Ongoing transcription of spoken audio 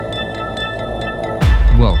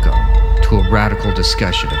Welcome to a radical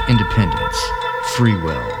discussion of independence, free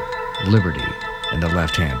will, liberty, and the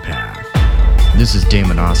left-hand path. This is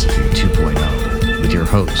Damonosophy 2.0 with your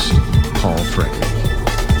host, Paul Frederick. Well,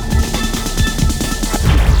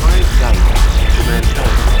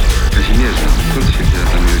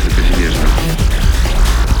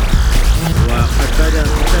 I better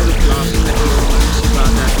blast that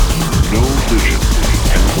about that. No vision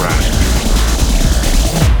can grasp.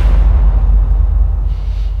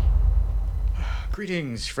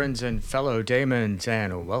 Greetings, friends and fellow Damons,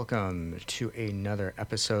 and welcome to another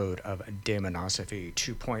episode of Damonosophy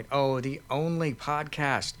 2.0, the only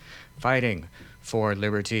podcast fighting for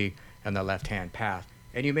liberty and the left-hand path.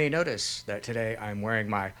 And you may notice that today I'm wearing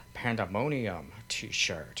my Pandemonium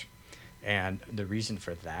t-shirt. And the reason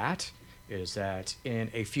for that is that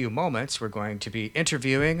in a few moments we're going to be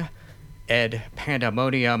interviewing Ed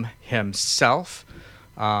Pandemonium himself,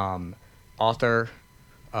 author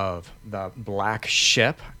of The Black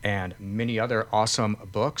Ship and many other awesome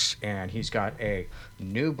books. And he's got a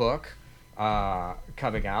new book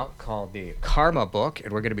coming out called the Karma Book,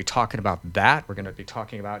 and we're going to be talking about that. We're going to be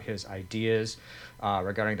talking about his ideas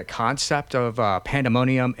regarding the concept of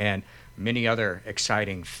pandemonium and many other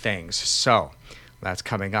exciting things. So that's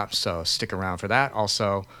coming up, so stick around for that.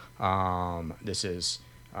 Also, this is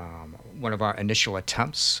one of our initial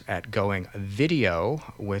attempts at going video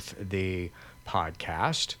with the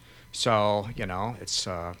podcast. So, you know, it's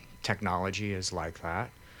technology is like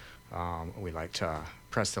that. We like to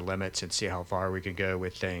press the limits and see how far we can go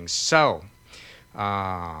with things. So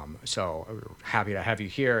happy to have you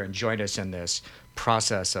here and join us in this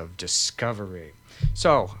process of discovery.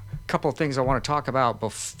 So, a couple of things I want to talk about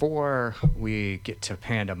before we get to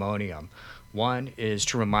Pandemonium. One is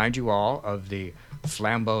to remind you all of the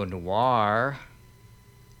Flambeau Noir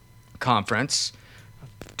Conference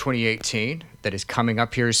 2018 that is coming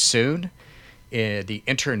up here soon. The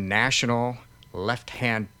International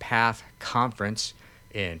Left-Hand Path Conference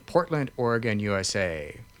in Portland, Oregon,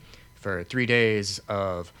 USA, for 3 days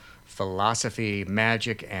of philosophy,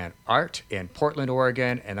 magic, and art in Portland,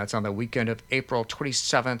 Oregon, and that's on the weekend of April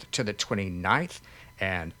 27th to the 29th,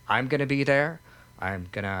 and I'm going to be there. I'm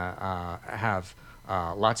going to have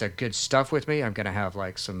lots of good stuff with me. I'm going to have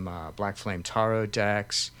like some Black Flame Tarot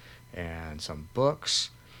decks and some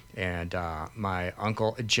books, and my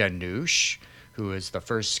uncle Janusz, who is the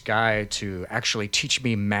first guy to actually teach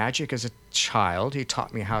me magic as a child. He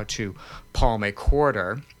taught me how to palm a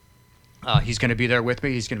quarter. He's going to be there with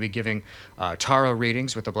me. He's going to be giving tarot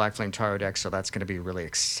readings with the Black Flame Tarot deck, so that's going to be really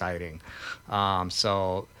exciting.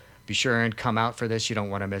 So be sure and come out for this. You don't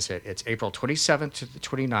want to miss it. It's April 27th to the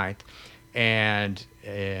 29th, and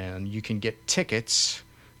you can get tickets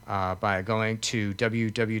by going to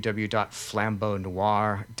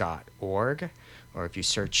www.flambeaunoir.org, or if you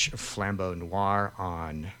search Flambeau Noir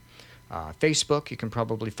on Facebook, you can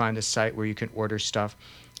probably find a site where you can order stuff,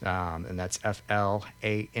 and that's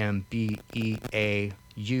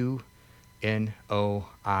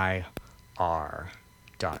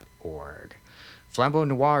FLAMBEAUNOIR.org. Flambeau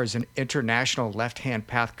Noir is an international left-hand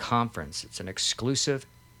path conference. It's an exclusive,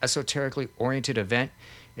 esoterically oriented event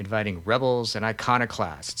inviting rebels and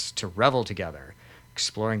iconoclasts to revel together,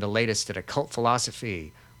 exploring the latest in occult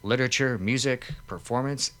philosophy, literature, music,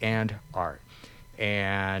 performance, and art.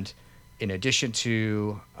 And in addition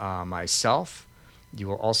to myself, you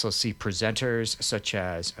will also see presenters such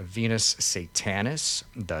as Venus Satanis,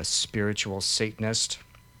 the spiritual Satanist,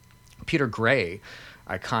 Peter Gray,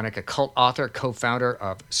 iconic occult author, co-founder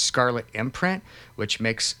of Scarlet Imprint, which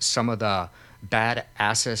makes some of the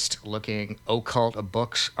badassest looking occult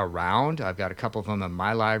books around. I've got a couple of them in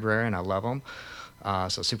my library and I love them.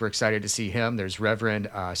 So super excited to see him. There's Reverend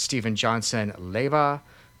Stephen Johnson Leva,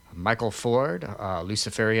 Michael Ford,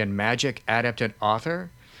 Luciferian magic adept and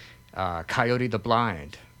author, Coyote the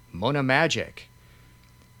Blind, Mona Magic,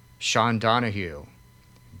 Sean Donahue,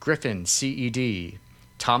 Griffin CED,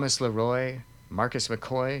 Thomas Leroy, Marcus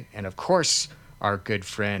McCoy, and of course our good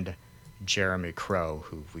friend Jeremy Crow,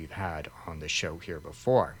 who we've had on the show here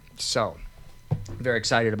before. So, very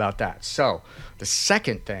excited about that. So, the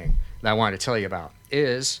second thing that I wanted to tell you about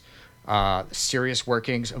is Serious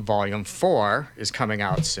Workings Volume 4 is coming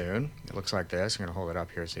out soon. It looks like this. I'm going to hold it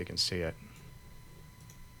up here so you can see it.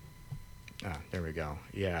 There we go.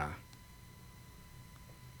 Yeah.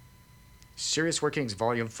 Serious Workings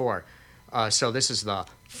Volume 4. So this is the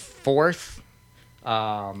fourth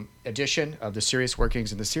edition of the Serious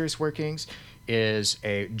Workings, and the Serious Workings is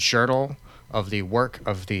a journal of the work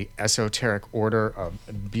of the esoteric order of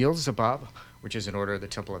Beelzebub, which is an order of the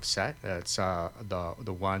Temple of Set. That's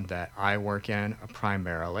the one that I work in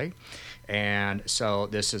primarily. And so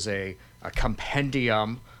this is a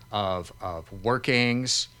compendium of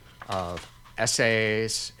workings, of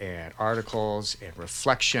essays and articles and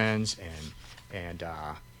reflections and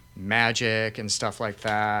magic and stuff like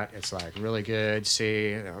that. It's like really good.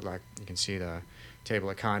 See, like you can see the table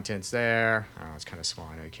of contents there. Oh, it's kind of small.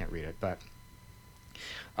 I know you can't read it, but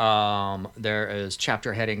there is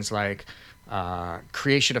chapter headings like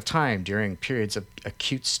creation of time during periods of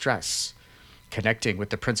acute stress, connecting with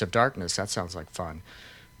the Prince of Darkness. That sounds like fun.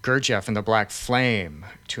 Gurdjieff and the Black Flame,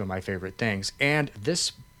 two of my favorite things. And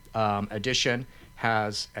this edition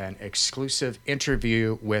has an exclusive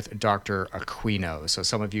interview with Dr. Aquino. So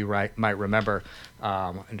some of you might remember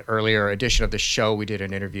an earlier edition of the show, we did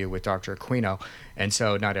an interview with Dr. Aquino. And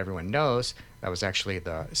so not everyone knows, that was actually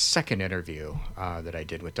the second interview that I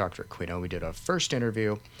did with Dr. Aquino. We did a first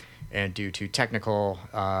interview, and due to technical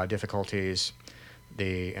difficulties,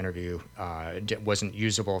 the interview wasn't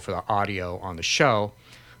usable for the audio on the show.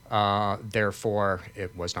 Therefore,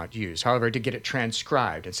 it was not used. However, I did get it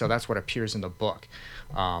transcribed, and so that's what appears in the book.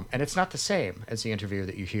 And it's not the same as the interview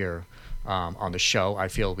that you hear on the show. I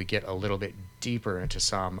feel we get a little bit deeper into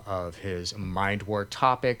some of his mind war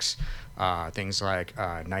topics, things like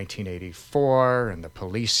 1984 and the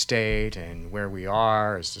police state and where we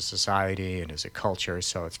are as a society and as a culture.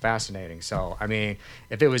 So it's fascinating. So, I mean,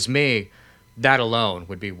 if it was me, that alone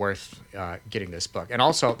would be worth getting this book. And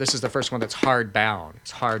also, this is the first one that's hardbound.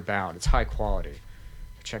 It's hardbound. It's high quality.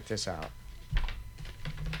 Check this out.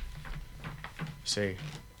 See?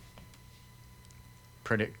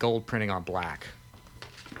 Gold printing on black.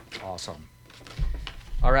 Awesome.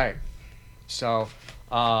 All right. So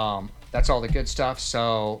that's all the good stuff.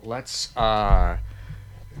 So let's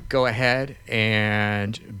go ahead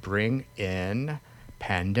and bring in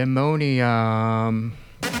Pandemonium.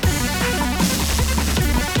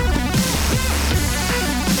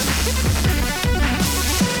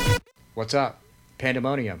 What's up,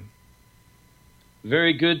 Pandemonium?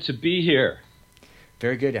 Very good to be here.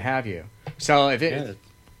 Very good to have you. So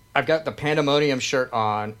I've got the Pandemonium shirt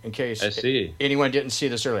on, in case I see. Anyone didn't see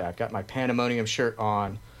this earlier. I've got my Pandemonium shirt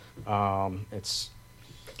on. It's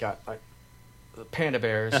got like the panda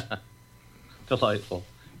bears. Delightful.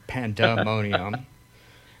 Pandemonium.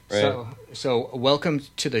 Right. So welcome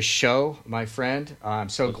to the show, my friend. I'm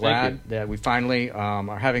so glad that we finally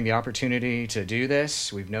are having the opportunity to do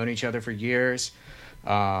this. We've known each other for years.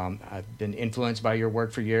 I've been influenced by your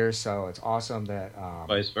work for years, so it's awesome that...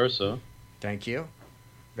 Vice versa. Thank you.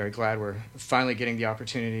 Very glad we're finally getting the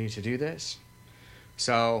opportunity to do this.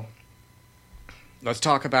 So let's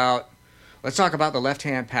talk about the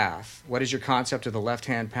left-hand path. What is your concept of the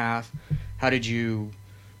left-hand path? How did you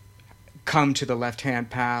come to the left-hand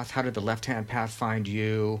path? How did the left-hand path find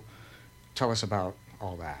you? Tell us about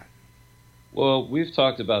all that. Well, we've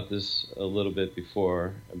talked about this a little bit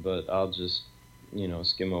before, but I'll just,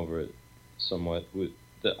 skim over it somewhat.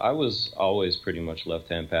 I was always pretty much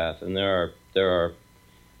left-hand path, and there are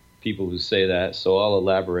people who say that, so I'll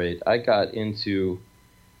elaborate. I got into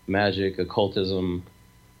magic, occultism,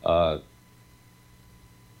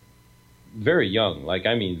 very young,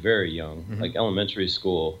 very young, Mm-hmm. like elementary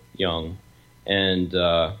school young, and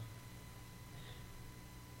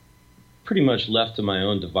pretty much left to my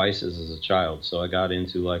own devices as a child. So I got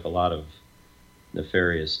into like a lot of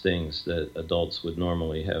nefarious things that adults would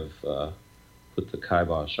normally have put the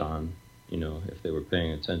kibosh on, if they were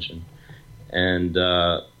paying attention. And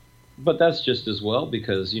but that's just as well,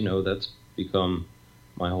 because that's become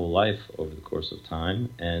my whole life over the course of time.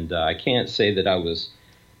 And I can't say that I was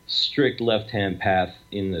strict left-hand path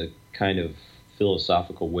in the kind of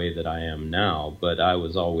philosophical way that I am now, but I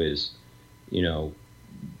was always,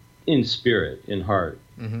 in spirit, in heart,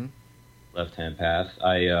 Mm-hmm. left-hand path.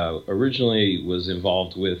 I originally was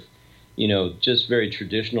involved with, just very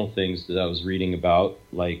traditional things that I was reading about,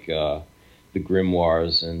 like the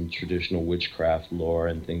grimoires and traditional witchcraft lore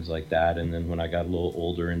and things like that. And then when I got a little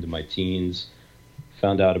older, into my teens,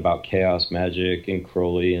 found out about chaos magic and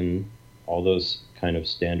Crowley and all those kind of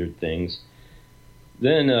standard things.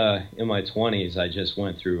 Then in my 20s, I just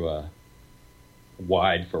went through a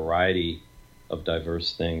wide variety of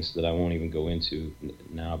diverse things that I won't even go into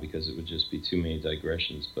now because it would just be too many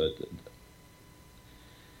digressions. But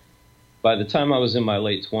by the time I was in my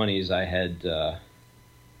late 20s, I had,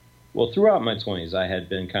 throughout my 20s, I had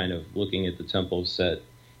been kind of looking at the Temple of Set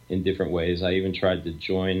in different ways. I even tried to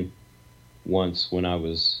join once when I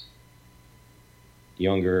was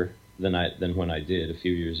younger than when I did, a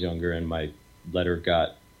few years younger, and my letter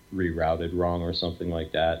got rerouted wrong or something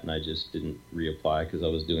like that, and I just didn't reapply because I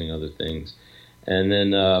was doing other things. And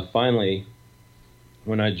then finally,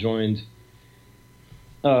 when I joined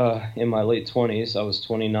in my late 20s, I was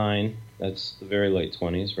 29. That's the very late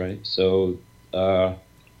 20s, right? So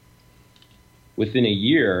within a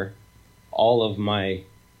year, all of my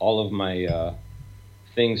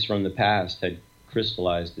things from the past had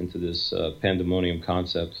crystallized into this pandemonium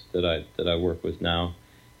concept that I work with now,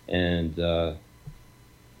 and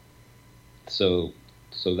so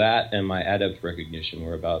that and my adept recognition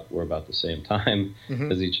were about the same time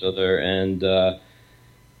as each other, and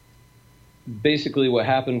basically what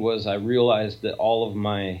happened was I realized that all of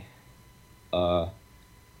my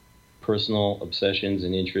personal obsessions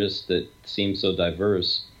and interests that seemed so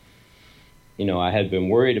diverse, I had been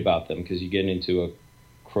worried about them because you get into a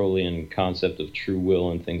Crowleyan concept of true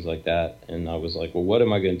will and things like that, and I was like, well, what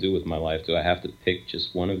am I going to do with my life? Do I have to pick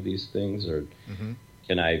just one of these things, or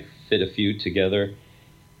can I fit a few together?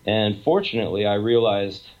 And fortunately, I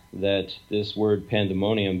realized that this word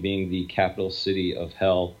pandemonium, being the capital city of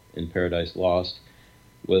hell in Paradise Lost,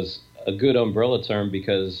 was a good umbrella term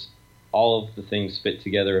because all of the things fit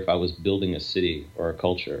together if I was building a city or a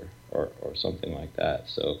culture or something like that.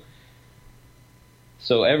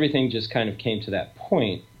 So everything just kind of came to that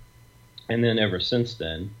point, and then ever since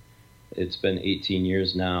then, it's been 18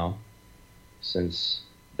 years now since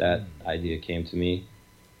that idea came to me,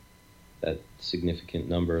 that significant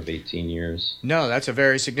number of 18 years. No, that's a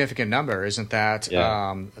very significant number, isn't that?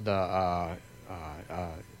 Yeah.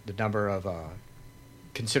 The number of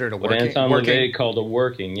considered a what working. Anton LaVey called a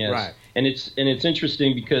working, yes. Right. And it's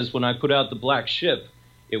interesting because when I put out The Black Ship,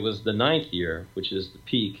 it was the 9th year, which is the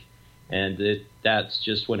peak. And that's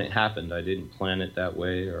just when it happened. I didn't plan it that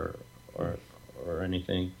way or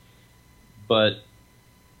anything. But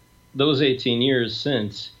those 18 years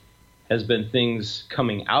since has been things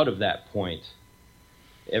coming out of that point.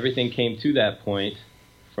 Everything came to that point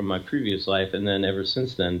from my previous life, and then ever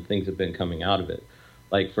since then, things have been coming out of it.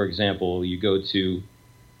 Like, for example, you go to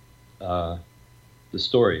the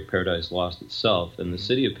story, Paradise Lost itself, and the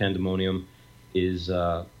city of Pandemonium is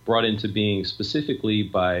brought into being specifically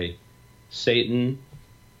by Satan,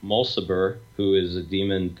 Mulciber, who is a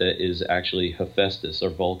demon that is actually Hephaestus or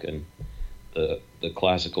Vulcan, the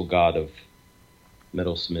classical god of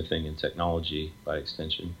metalsmithing and technology by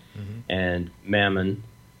extension, and Mammon,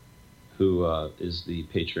 who is the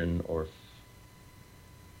patron or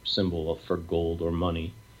symbol for gold or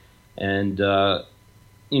money. And,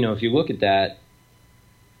 if you look at that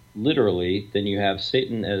literally, then you have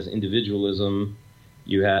Satan as individualism,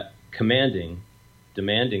 you have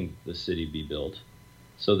demanding the city be built.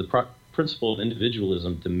 So the principle of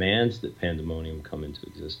individualism demands that pandemonium come into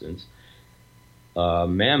existence.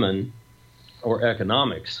 Mammon, or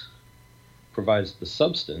economics, provides the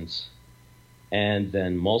substance, and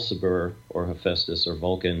then Mulciber, or Hephaestus, or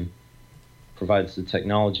Vulcan, provides the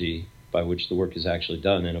technology by which the work is actually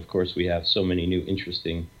done. And of course, we have so many new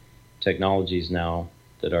interesting technologies now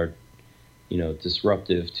that are,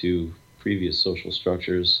 disruptive to previous social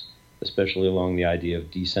structures, especially along the idea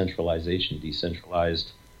of decentralization,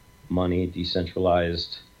 decentralized money,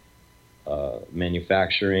 decentralized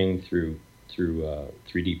manufacturing through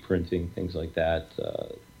 3D printing, things like that.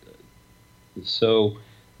 So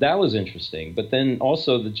that was interesting. But then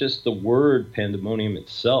also just the word pandemonium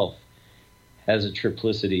itself has a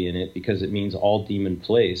triplicity in it because it means all demon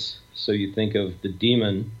place. So you think of the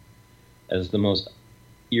demon as the most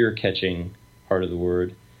ear-catching part of the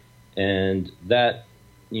word, and that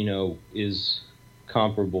is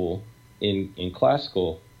comparable in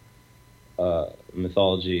classical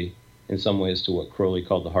mythology in some ways to what Crowley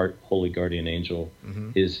called the holy guardian angel.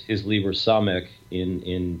 His Liber Samekh,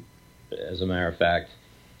 in as a matter of fact,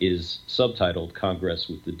 is subtitled Congress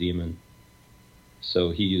with the Demon.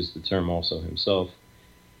 So he used the term also himself.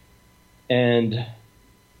 And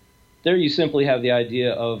there you simply have the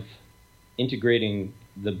idea of integrating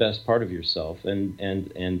the best part of yourself,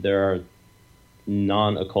 and there are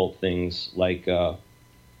non-occult things like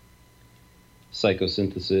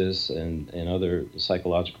psychosynthesis and other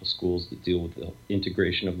psychological schools that deal with the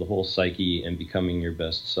integration of the whole psyche and becoming your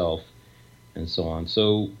best self and so on.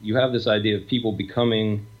 So you have this idea of people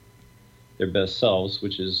becoming their best selves,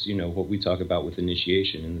 which is, what we talk about with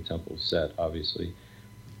initiation in the Temple of Set, obviously.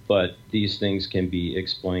 But these things can be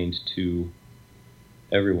explained to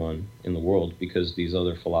everyone in the world because these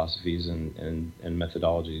other philosophies and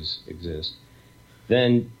methodologies exist.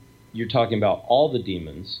 Then you're talking about all the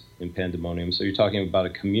demons in Pandemonium. So you're talking about a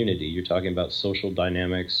community. You're talking about social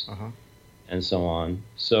dynamics and so on.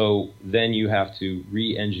 So then you have to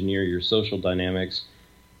re-engineer your social dynamics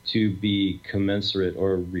to be commensurate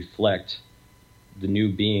or reflect the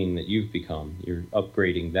new being that you've become. You're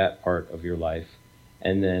upgrading that part of your life.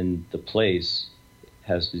 And then the place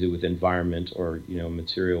has to do with environment or,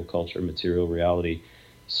 material culture, material reality.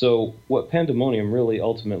 So what pandemonium really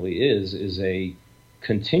ultimately is a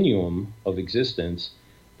continuum of existence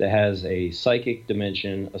that has a psychic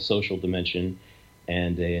dimension, a social dimension,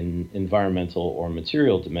 and an environmental or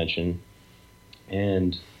material dimension.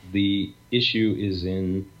 And the issue is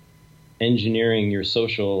in engineering your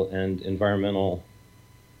social and environmental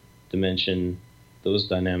dimension, those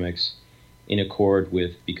dynamics, in accord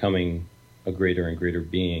with becoming a greater and greater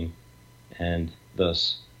being. And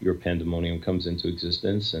thus your pandemonium comes into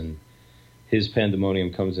existence, and his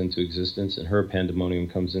pandemonium comes into existence, and her pandemonium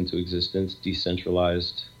comes into existence,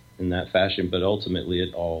 decentralized in that fashion, but ultimately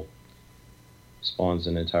it all spawns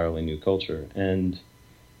an entirely new culture. And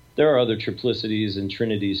there are other triplicities and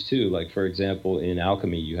trinities too. Like, for example, in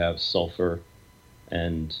alchemy, you have sulfur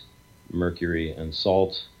and mercury and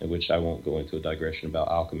salt, in which I won't go into a digression about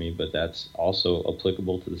alchemy, but that's also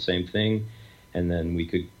applicable to the same thing. And then we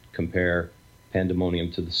could compare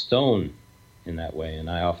pandemonium to the stone in that way. And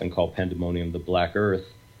I often call pandemonium the black earth,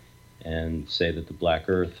 and say that the black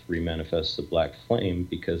earth remanifests the black flame,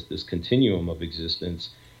 because this continuum of existence,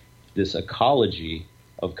 this ecology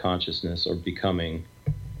of consciousness or becoming,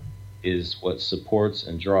 is what supports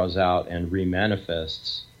and draws out and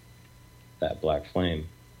remanifests that black flame.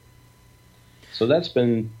 So that's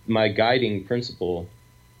been my guiding principle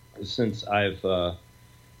since I've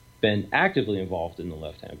been actively involved in the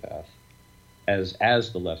left-hand path, as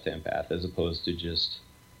the left-hand path, as opposed to just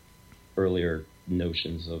earlier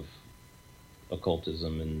notions of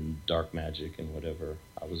occultism and dark magic and whatever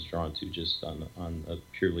I was drawn to, just on a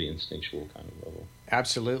purely instinctual kind of level.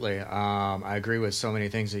 Absolutely. I agree with so many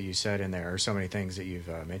things that you said in there, or so many things that you've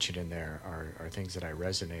mentioned in there are things that I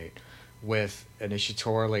resonate with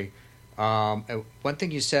initiatorily. One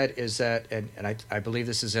thing you said is that, and I believe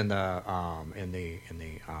this is in the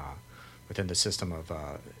within the system of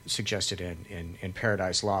suggested in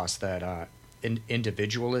Paradise Lost, that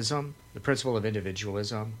individualism, the principle of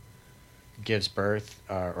individualism, gives birth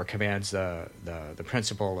or commands the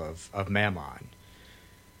principle of Mammon.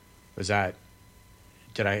 Was that?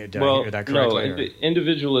 Did I hear that correctly? No,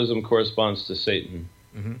 individualism corresponds to Satan.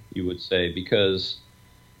 Mm-hmm. You would say, because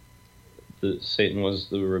Satan was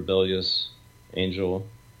the rebellious angel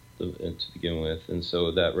to begin with, and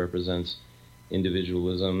so that represents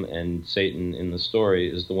individualism. And Satan in the story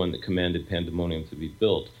is the one that commanded pandemonium to be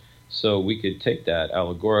built. So we could take that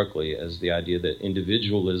allegorically as the idea that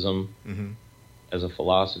individualism, mm-hmm. as a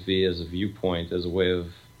philosophy, as a viewpoint, as a way of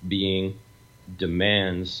being,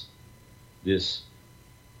 demands this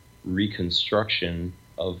reconstruction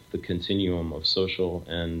of the continuum of social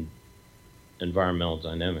and environmental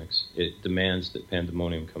dynamics. It demands that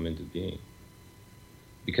pandemonium come into being,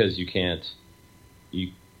 because you can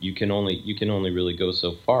only really go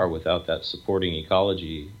so far without that supporting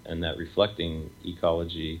ecology and that reflecting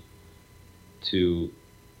ecology to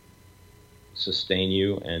sustain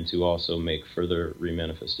you and to also make further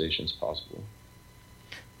remanifestations possible.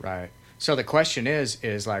 Right. So the question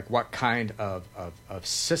is like, what kind of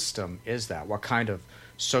system is that? What kind of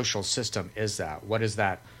social system is that? What does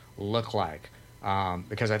that look like?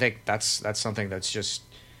 Because I think that's something that's just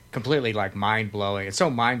completely like mind-blowing. It's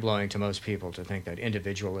so mind-blowing to most people to think that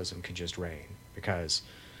individualism can just reign, because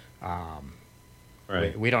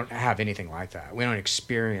right. we don't have anything like that. We don't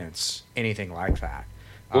experience anything like that.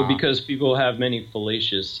 Well, because people have many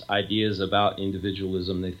fallacious ideas about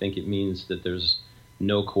individualism. They think it means that there's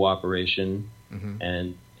no cooperation,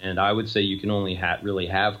 mm-hmm. and I would say you can only really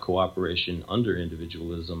have cooperation under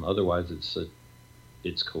individualism. Otherwise,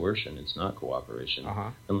 it's coercion. It's not cooperation,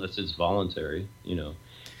 unless it's voluntary,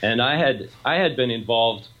 And I had been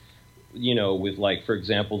involved, with, like, for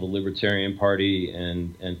example, the Libertarian Party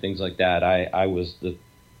and things like that. I was the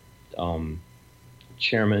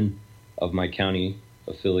chairman of my county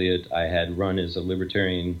affiliate. I had run as a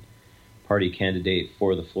Libertarian Party candidate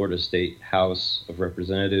for the Florida State House of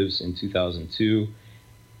Representatives in 2002.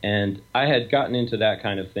 And I had gotten into that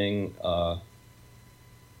kind of thing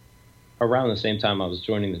around the same time I was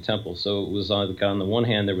joining the temple. So it was like, on the one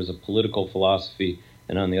hand, there was a political philosophy,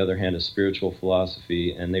 and on the other hand, a spiritual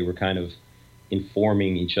philosophy, and they were kind of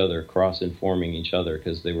informing each other, cross-informing each other,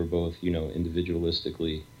 because they were both,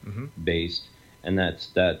 individualistically mm-hmm. based. And that's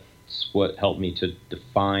what helped me to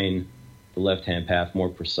define the left-hand path more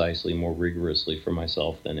precisely, more rigorously for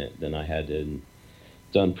myself than I had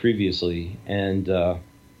done previously. And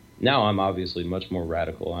now I'm obviously much more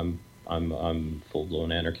radical. I'm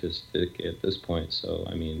full-blown anarchistic at this point. So,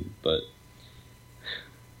 but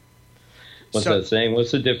What's So, that saying?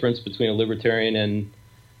 What's the difference between a libertarian and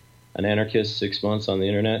an anarchist? 6 months on the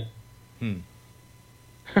internet.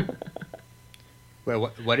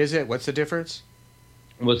 well, what is it? What's the difference?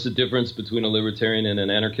 What's the difference between a libertarian and an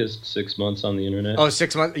anarchist? 6 months on the internet. Oh,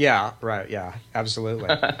 6 months. Yeah, right. Yeah,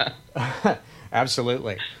 absolutely,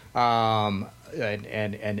 absolutely. And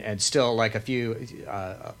still like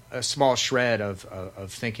a small shred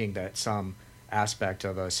of thinking that some aspect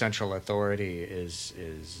of a central authority is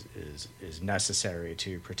necessary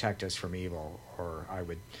to protect us from evil, or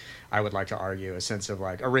I would like to argue a sense of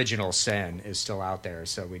like original sin is still out there,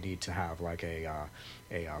 so we need to have like a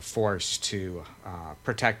force to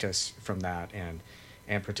protect us from that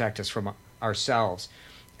and protect us from ourselves.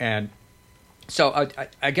 And so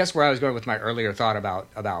I guess where I was going with my earlier thought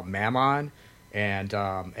about Mammon, and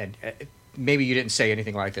maybe you didn't say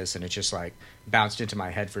anything like this, and it just like bounced into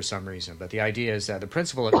my head for some reason. But the idea is that the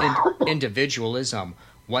principle of individualism,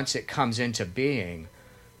 once it comes into being,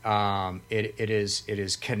 it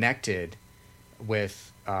is connected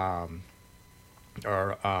with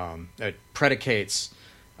it predicates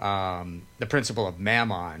the principle of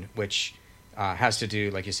Mammon, which has to do,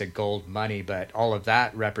 like you said, gold, money, but all of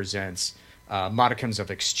that represents modicums of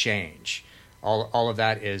exchange. All of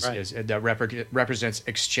that represents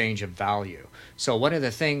exchange of value. So one of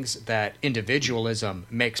the things that individualism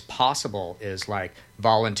makes possible is like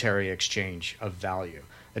voluntary exchange of value.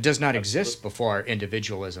 It does not exist before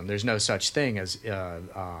individualism. There's no such thing as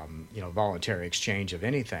voluntary exchange of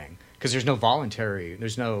anything, because there is no voluntarism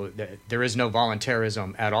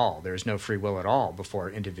at all. There is no free will at all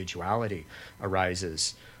before individuality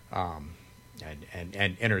arises and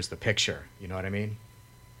enters the picture. You know what I mean?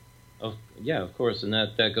 Oh, yeah, of course, and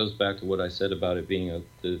that goes back to what I said about it being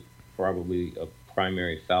probably a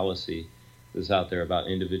primary fallacy that's out there about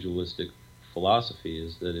individualistic philosophy,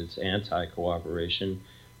 is that it's anti-cooperation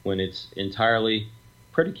when it's entirely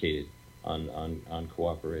predicated on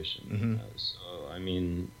cooperation. Mm-hmm.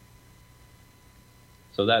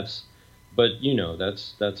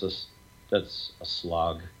 That's a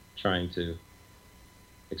slog trying to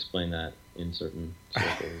explain that in certain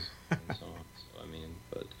circles and so on. So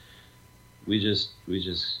but we just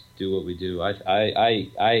do what we do. I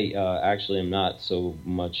actually am not so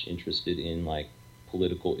much interested in like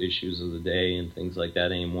political issues of the day and things like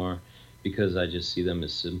that anymore, because I just see them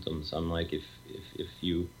as symptoms. I'm like, if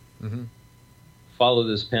you mm-hmm. follow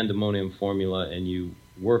this pandemonium formula and you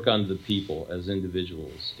work on the people as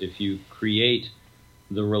individuals, if you create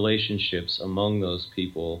the relationships among those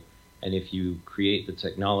people, and if you create the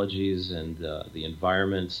technologies and the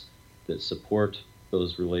environments that support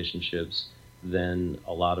those relationships, then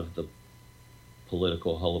a lot of the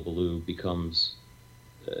political hullabaloo becomes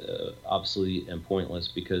obsolete and pointless,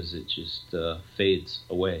 because it just fades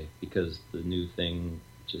away, because the new thing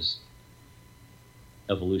just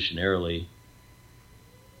evolutionarily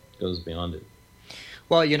goes beyond it.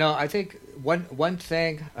 Well, I think one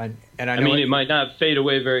thing, and I know it might not fade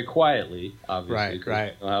away very quietly, obviously,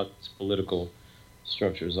 right. You know how political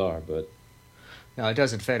structures are, but no, it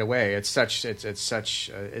doesn't fade away. It's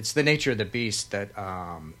the nature of the beast that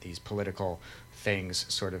these political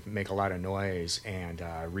things sort of make a lot of noise and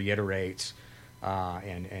reiterate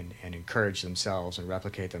and encourage themselves and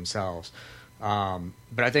replicate themselves. But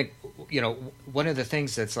I think one of the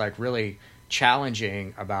things that's like really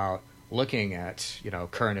challenging about looking at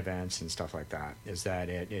current events and stuff like that is that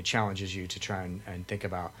it challenges you to try and think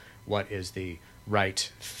about what is the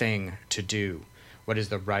right thing to do, what is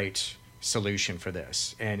the right solution for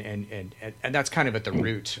this, and that's kind of at the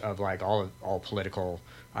root of like all political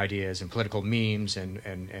ideas and political memes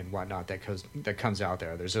and whatnot that comes out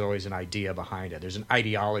there. There's always an idea behind it. There's an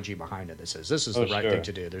ideology behind it that says this is the right thing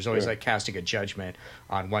to do. There's always like casting a judgment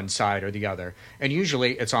on one side or the other, and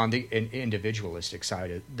usually it's on the individualistic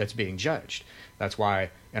side that's being judged. That's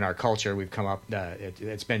why in our culture we've come up.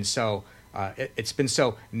 It's been so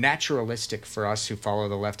naturalistic for us who follow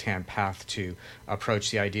the left-hand path to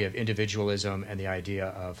approach the idea of individualism and the idea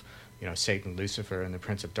of Satan, Lucifer, and the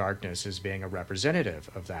Prince of Darkness as being a representative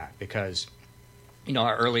of that, because some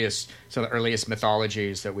of the earliest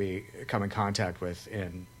mythologies that we come in contact with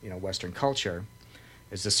in Western culture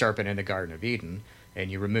is the serpent in the Garden of Eden, and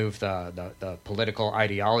you remove the political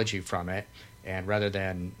ideology from it, and rather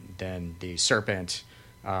than the serpent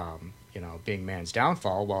being man's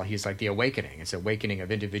downfall, well, he's like the awakening. It's awakening of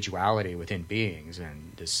individuality within beings,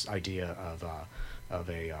 and this idea of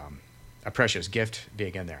a precious gift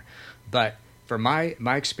being in there. But for my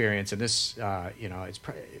experience, and this, I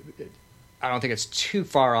don't think it's too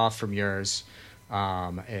far off from yours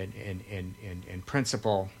in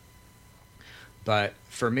principle. But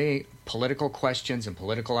for me, political questions and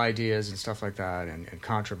political ideas and stuff like that, and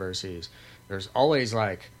controversies, there's always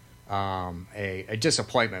like a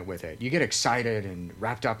disappointment with it. You get excited and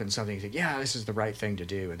wrapped up in something. You think, yeah, this is the right thing to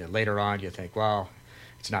do, and then later on, you think, well,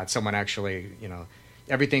 it's not. Someone actually,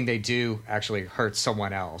 everything they do actually hurts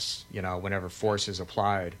someone else. Whenever force is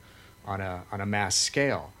applied on a mass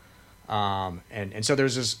scale. And so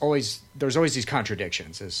there's always these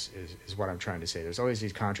contradictions is what I'm trying to say. There's always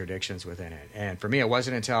these contradictions within it. And for me, it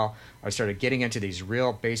wasn't until I started getting into these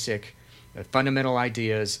real basic, fundamental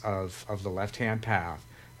ideas of the left-hand path,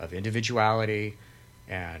 of individuality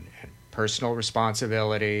and personal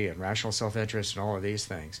responsibility and rational self-interest and all of these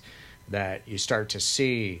things, that you start to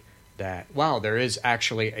see that, wow, there is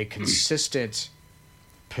actually a consistent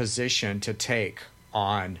position to take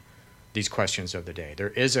on these questions of the day. There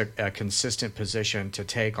is a consistent position to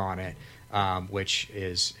take on it, which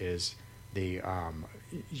is the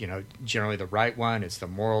generally the right one. It's the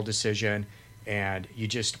moral decision, and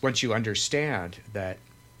once you understand that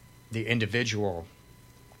the individual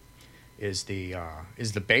is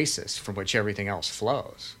the basis from which everything else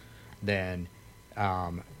flows, then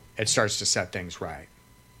it starts to set things right.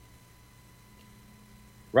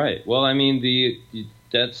 Right. Well, I mean,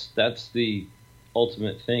 that's the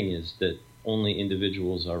ultimate thing, is that only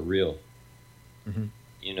individuals are real. Mm-hmm.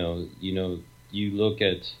 You look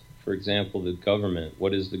at, for example, the government.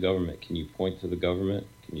 What is the government? Can you point to the government?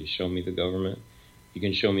 Can you show me the government? You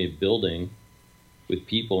can show me a building with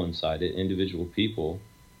people inside it, individual people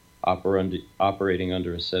operating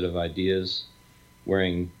under a set of ideas,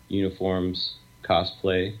 wearing uniforms,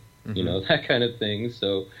 cosplay, Mm-hmm. That kind of thing.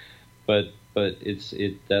 So, but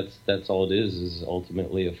that's all it is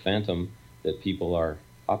ultimately a phantom that people are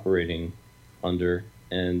operating under,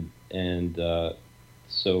 and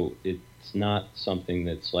so it's not something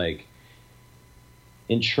that's like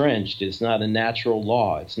entrenched. It's not a natural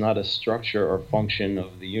law. It's not a structure or function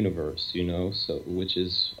of the universe, so which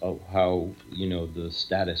is how the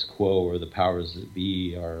status quo or the powers that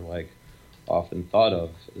be are like often thought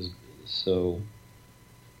of. So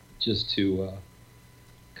just to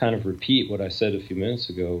kind of repeat what I said a few minutes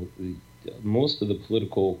ago, most of the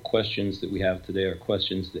political questions that we have today are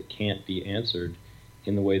questions that can't be answered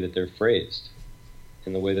in the way that they're phrased,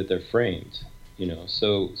 in the way that they're framed,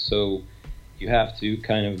 So you have to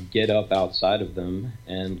kind of get up outside of them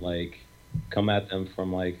and like come at them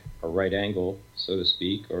from like a right angle, so to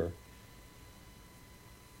speak,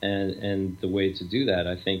 and the way to do that,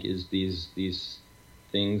 I think, is these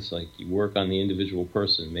things like you work on the individual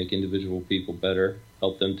person, make individual people better,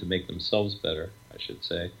 help them to make themselves better, I should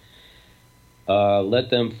say. Let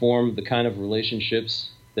them form the kind of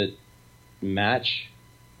relationships that match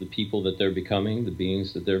the people that they're becoming, the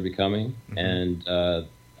beings that they're becoming. Mm-hmm. And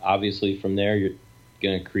obviously from there, you're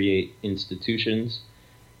going to create institutions.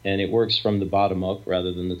 And it works from the bottom up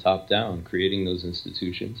rather than the top down, creating those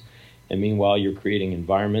institutions. And meanwhile, you're creating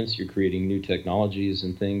environments, you're creating new technologies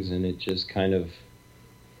and things, and it just kind of,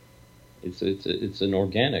 it's an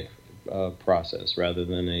organic process rather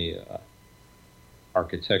than a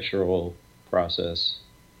architectural process.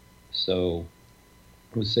 So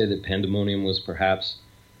I would say that Pandemonium was perhaps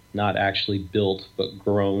not actually built but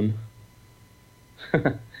grown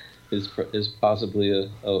is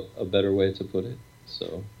possibly a better way to put it.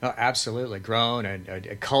 So absolutely, grown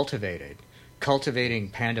and cultivated. Cultivating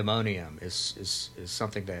Pandemonium is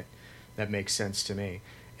something that makes sense to me,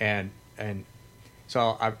 and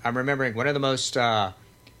so I'm remembering one of the most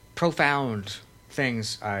profound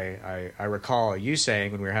things I recall you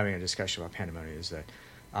saying when we were having a discussion about Pandemonium is that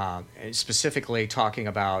specifically talking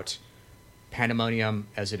about Pandemonium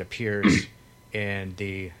as it appears in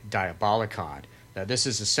the Diabolicon. Now, this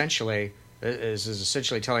is essentially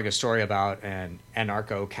telling a story about an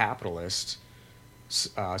anarcho-capitalist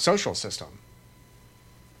social system,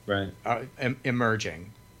 right?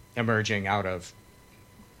 Emerging out of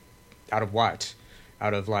what?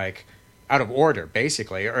 Out of order,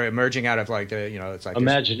 basically, or emerging out of like the it's like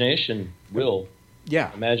imagination, will.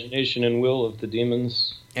 Yeah, imagination and will of the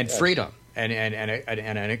demons, and yes. Freedom, and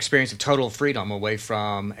an experience of total freedom away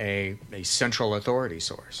from a central authority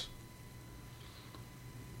source.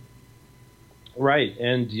 Right,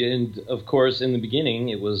 and of course, in the beginning,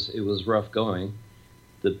 it was rough going.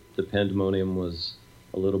 The Pandemonium was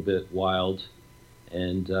a little bit wild,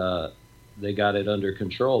 and they got it under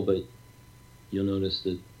control. But you'll notice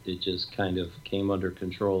that it just kind of came under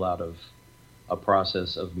control out of a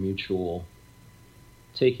process of mutual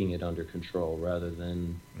taking it under control, rather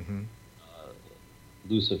than mm-hmm.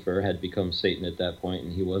 Lucifer had become Satan at that point,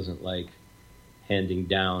 and he wasn't like handing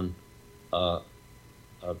down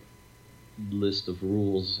list of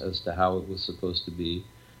rules as to how it was supposed to be.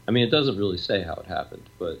 I mean, it doesn't really say how it happened,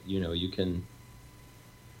 but you can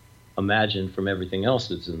imagine from everything else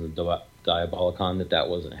that's in the Diabolicon that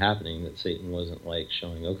wasn't happening, that Satan wasn't like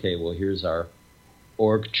showing, okay, well, here's our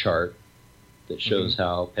org chart that shows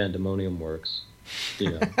how Pandemonium works,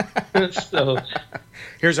 So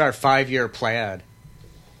here's our 5-year plan.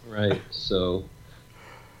 Right. So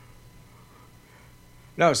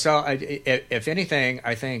no. So if anything,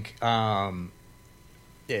 I think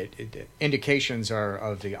indications are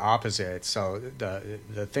of the opposite. So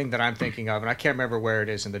the thing that I'm thinking of, and I can't remember where it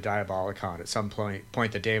is in the Diabolicon. At some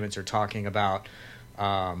point the Daemons are talking about,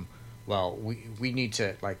 well, we need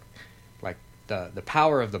to like the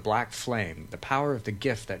power of the black flame, the power of the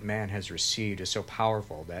gift that man has received is so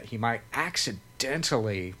powerful that he might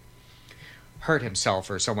accidentally hurt himself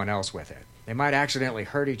or someone else with it. They might accidentally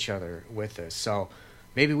hurt each other with this. So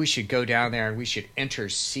maybe we should go down there and we should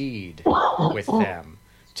intercede with them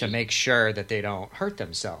to make sure that they don't hurt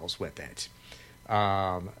themselves with it.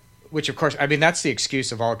 Which, of course, I mean, that's the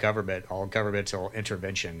excuse of all governmental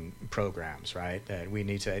intervention programs, right? That we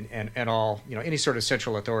need to, and all, any sort of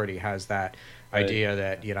central authority has that idea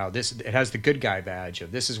that, it has the good guy badge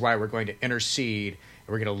of this is why we're going to intercede and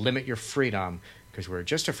we're going to limit your freedom because we're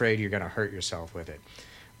just afraid you're going to hurt yourself with it.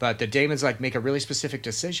 But the Daemons make a really specific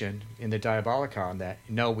decision in the Diabolicon that,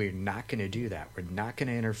 no, we're not going to do that. We're not going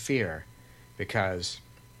to interfere because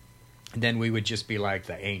then we would just be like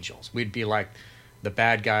the angels. We'd be like the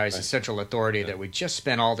bad guys, the central authority that we just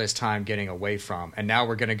spent all this time getting away from. And now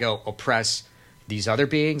we're going to go oppress these other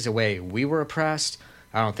beings the way we were oppressed?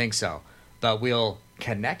 I don't think so. But we'll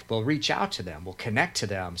connect, we'll reach out to them, we'll connect to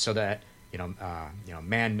them so that,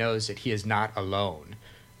 man knows that he is not alone.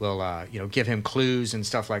 We'll, give him clues and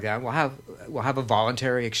stuff like that. We'll have a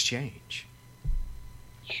voluntary exchange.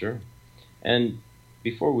 Sure. And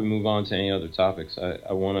before we move on to any other topics,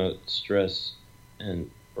 I want to stress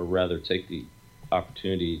or rather take the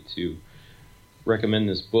opportunity to recommend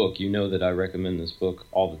this book. You know that I recommend this book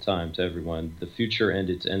all the time to everyone. The Future and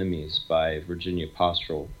Its Enemies by Virginia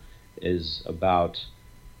Postrel is about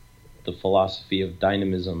the philosophy of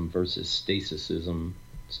dynamism versus stasis, and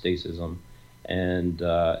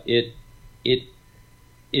it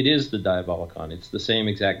is the Diabolicon. It's the same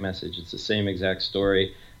exact message. It's the same exact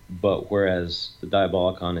story, but whereas the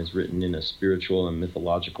Diabolicon is written in a spiritual and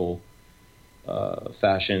mythological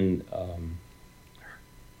fashion,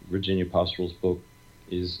 Virginia Postrel's book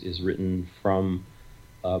is written from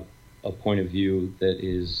a point of view that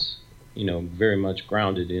is, very much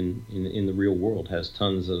grounded in the real world. Has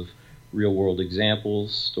tons of real world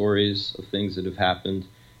examples, stories of things that have happened,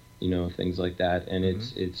 things like that. And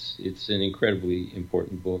it's an incredibly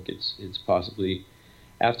important book. It's possibly,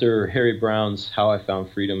 after Harry Brown's How I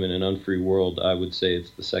Found Freedom in an Unfree World, I would say it's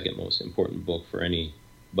the second most important book for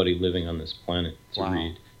anybody living on this planet to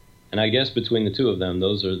read. And I guess between the two of them,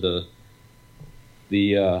 those are the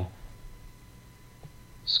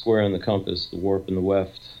square and the compass, the warp and the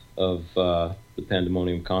weft of the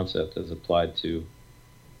Pandemonium concept as applied to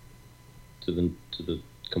the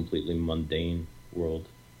completely mundane world.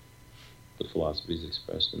 The philosophies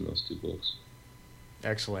expressed in those two books.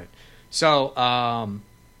 Excellent. So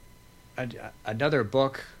another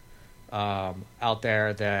book out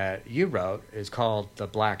there that you wrote is called The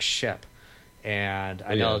Black Ship. And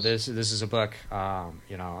I know this is a book, I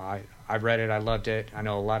read it, I loved it. I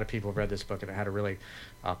know a lot of people have read this book and it had a really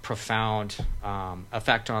profound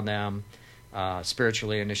effect on them,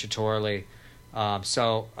 spiritually, initiatorily.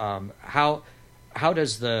 So how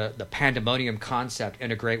does the Pandemonium concept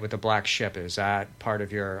integrate with the Black Ship? Is that part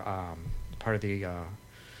of your the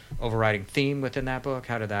overriding theme within that book?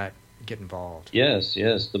 How did that get involved? Yes.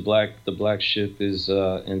 The Black Ship is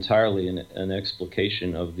entirely an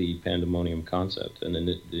explication of the Pandemonium concept and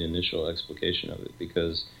the initial explication of it,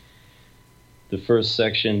 because the first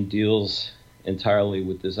section deals entirely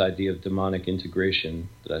with this idea of demonic integration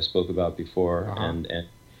that I spoke about before,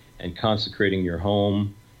 and consecrating your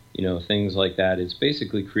home, things like that. It's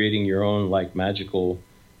basically creating your own magical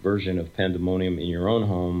version of Pandemonium in your own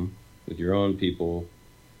home with your own people.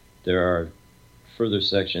 There are further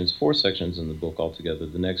sections, 4 sections in the book altogether.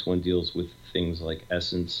 The next one deals with things like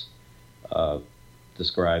essence,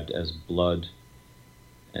 described as blood,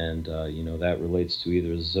 and that relates to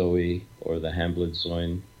either Zoe or the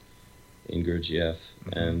Hamblin-Zoin in Gurdjieff,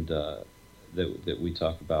 and that we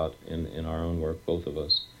talk about in our own work, both of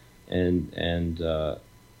us. And the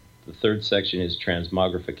third section is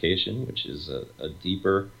transmogrification, which is a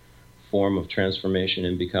deeper form of transformation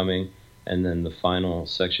and becoming. And then the final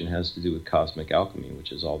section has to do with cosmic alchemy,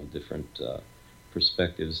 which is all the different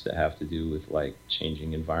perspectives that have to do with like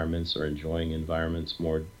changing environments or enjoying environments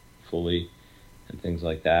more fully and things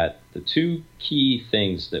like that. The two key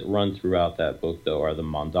things that run throughout that book, though, are the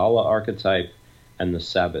mandala archetype and the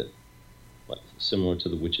sabbat, similar to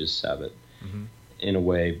the witch's sabbat in a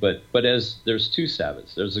way. But as there's two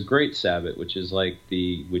sabbats, there's a great sabbat, which is like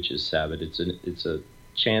the witch's sabbat. It's a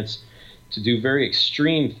chance to do very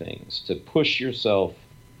extreme things, to push yourself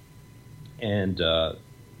and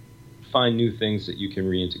find new things that you can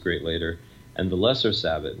reintegrate later. And the lesser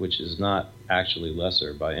sabbat, which is not actually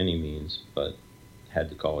lesser by any means, but had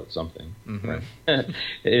to call it something, right?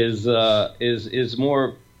 is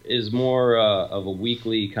more of a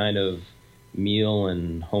weekly kind of meal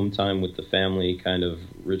and home time with the family kind of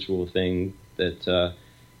ritual thing that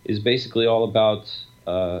is basically all about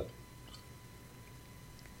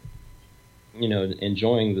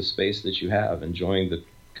enjoying the space that you have, enjoying the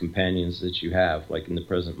companions that you have, like in the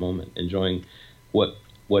present moment, enjoying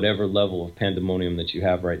whatever level of pandemonium that you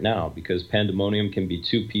have right now, because pandemonium can be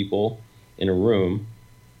two people in a room,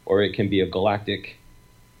 or it can be a galactic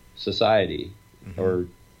society or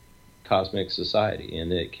cosmic society,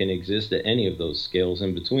 and it can exist at any of those scales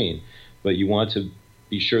in between. But you want to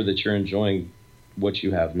be sure that you're enjoying what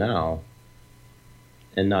you have now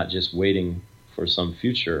and not just waiting for some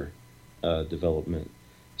future development.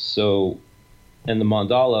 So, and the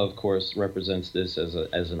mandala, of course, represents this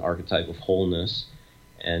as an archetype of wholeness,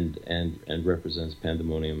 and represents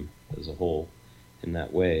pandemonium as a whole in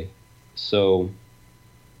that way. So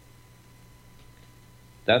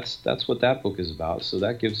that's what that book is about. So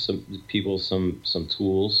that gives some people some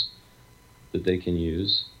tools that they can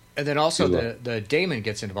use. And then also the daemon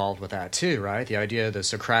gets involved with that too, right? The idea of the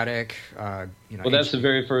Socratic, Well, that's the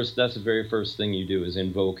very first thing you do, is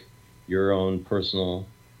invoke your own personal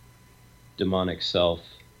demonic self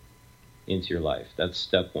into your life. That's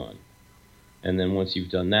step one. And then once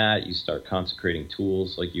you've done that, you start consecrating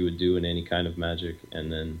tools like you would do in any kind of magic,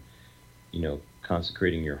 and then,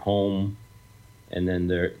 consecrating your home. And then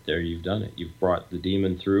there you've done it. You've brought the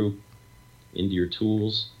demon through into your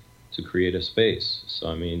tools to create a space. So,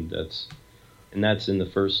 I mean, that's in the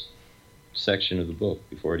first section of the book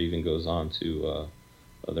before it even goes on to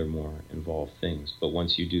other more involved things. But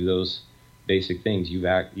once you do those basic things,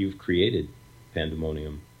 you've created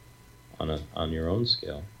pandemonium on your own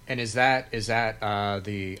scale. And is that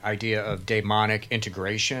the idea of demonic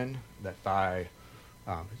integration, that by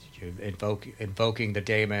invoking the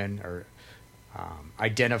daemon, or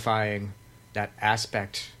identifying that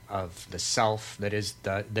aspect of the self that is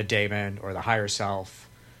the daemon, or the higher self,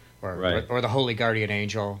 or the holy guardian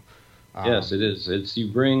angel? Yes, it is. It's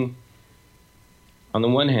you bring. On the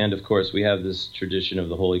one hand, of course, we have this tradition of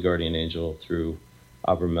the holy guardian angel through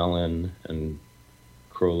Abramelin and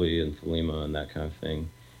Crowley and Thelema and that kind of thing.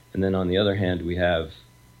 And then on the other hand, we have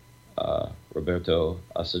Roberto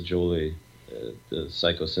Assagioli, the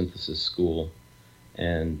psychosynthesis school.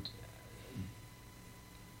 And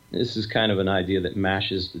this is kind of an idea that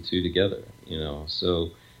mashes the two together,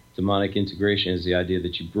 So demonic integration is the idea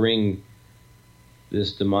that you bring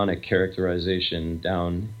this demonic characterization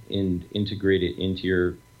down and integrate it into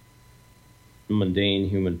your mundane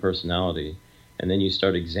human personality. And then you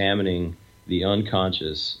start examining the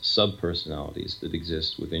unconscious subpersonalities that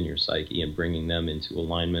exist within your psyche and bringing them into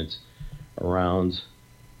alignment around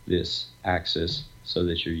this axis so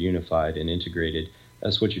that you're unified and integrated.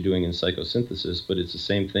 That's what you're doing in psychosynthesis, but it's the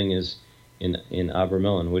same thing as in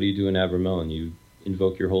Abramelin. What do you do in Abramelin? You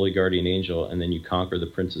invoke your holy guardian angel, and then you conquer the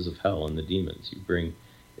princes of hell and the demons.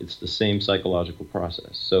 It's the same psychological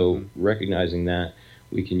process. So recognizing that,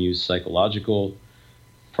 we can use psychological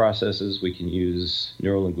processes, we can use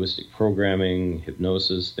neurolinguistic programming,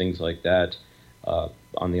 hypnosis, things like that.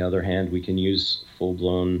 On the other hand, we can use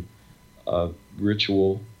full-blown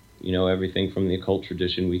ritual, everything from the occult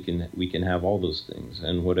tradition. We can have all those things,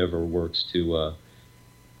 and whatever works to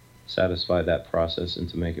satisfy that process and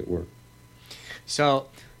to make it work. So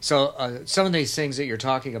some of these things that you're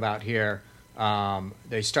talking about here,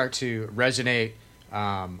 they start to resonate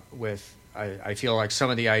with, I feel like, some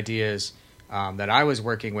of the ideas that I was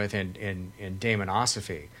working with in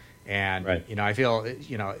daemonosophy. And, right. I feel,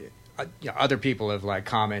 other people have like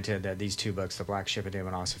commented that these two books, The Black Ship and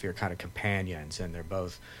Daemonosophy, are kind of companions, and they're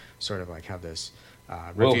both sort of like have this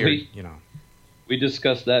revered, We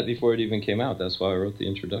discussed that before it even came out. That's why I wrote the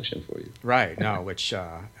introduction for you. Right. No, which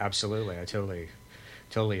absolutely, I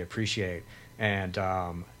totally appreciate. And,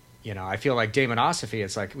 I feel like daemonosophy,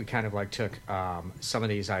 it's like we kind of like took some of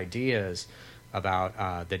these ideas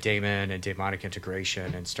about the daemon and demonic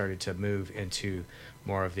integration, and started to move into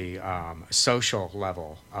more of the social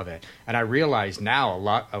level of it. And I realize now a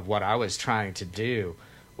lot of what I was trying to do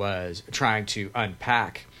was trying to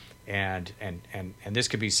unpack, and this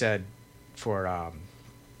could be said for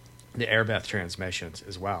the Airbeth transmissions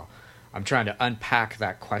as well. I'm trying to unpack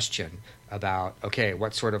that question about, okay,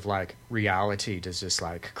 what sort of like reality does this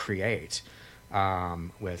like create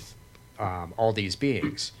with all these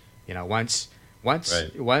beings? You know, once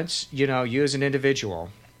you know, you as an individual,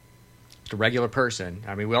 a regular person.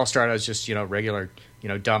 I mean, we all start as just, you know, regular, you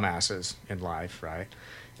know, dumbasses in life, right?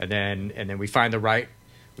 And then we find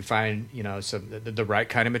you know, the right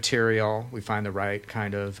kind of material. We find the right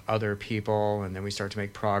kind of other people, and then we start to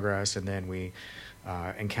make progress, and then we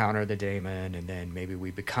encounter the daemon, and then maybe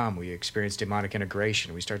we experience demonic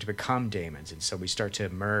integration. We start to become daemons, and so we start to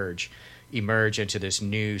emerge into this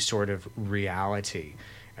new sort of reality.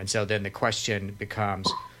 And so then the question becomes,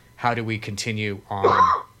 how do we continue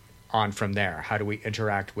on from there? How do we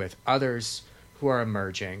interact with others who are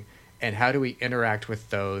emerging, and how do we interact with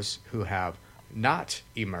those who have not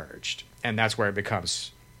emerged? And that's where it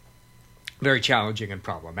becomes very challenging and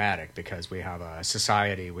problematic, because we have a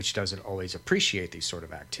society which doesn't always appreciate these sort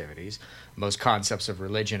of activities. Most concepts of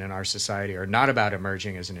religion in our society are not about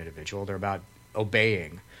emerging as an individual. They're about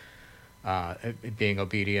obeying, being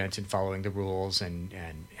obedient and following the rules, and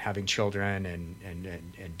having children,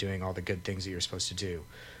 and doing all the good things that you're supposed to do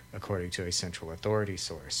according to a central authority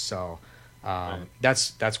source. So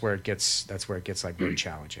that's where it gets like very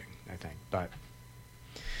challenging, I think. But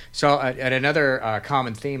so and another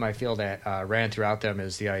common theme I feel that ran throughout them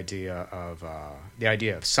is the idea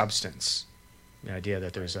of substance, the idea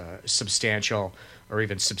that there's a substantial or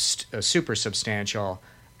even a super substantial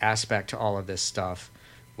aspect to all of this stuff,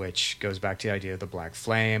 which goes back to the idea of the black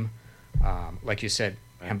flame, like you said,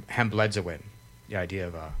 Hambledzoin, the idea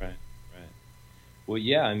of right. Well,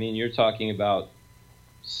 yeah, I mean, you're talking about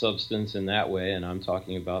substance in that way, and I'm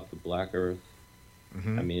talking about the black earth.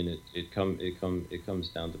 Mm-hmm. I mean, it comes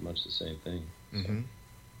down to much the same thing. So. Mm-hmm.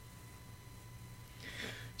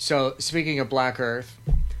 So speaking of black earth,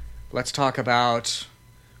 let's talk about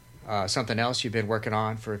something else you've been working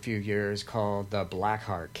on for a few years called the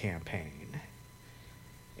Blackheart campaign.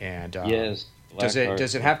 And yes, does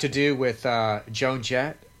it have to do with Joan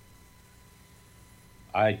Jett?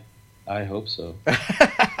 I hope so.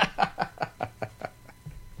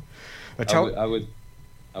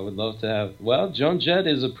 I would love to have. Well, Joan Jett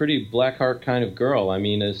is a pretty Blackheart kind of girl. I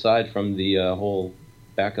mean, aside from the whole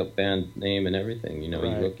backup band name and everything, you know,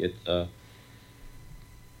 right. You look at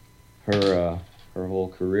her whole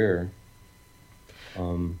career.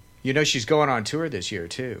 You know, she's going on tour this year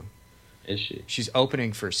too. Is she? She's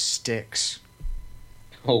opening for Styx.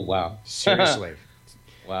 Oh wow! Seriously.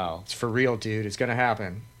 Wow. It's for real, dude. It's gonna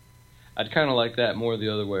happen. I'd kind of like that more the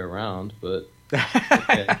other way around, but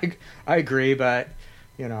okay. I agree, but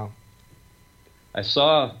you know, I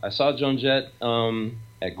saw Joan Jett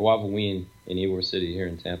at Guavaween in Ybor City here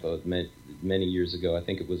in Tampa many years ago. I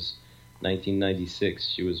think it was 1996.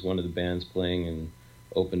 She was one of the bands playing and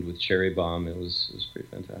opened with Cherry Bomb. It was pretty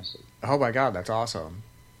fantastic. Oh my God, that's awesome.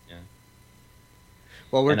 Yeah.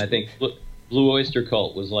 Well, I think Blue Oyster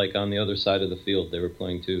Cult was like on the other side of the field. They were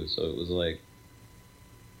playing too, so it was like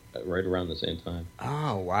right around the same time.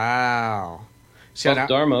 Oh wow!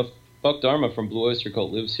 Buck Dharma from Blue Oyster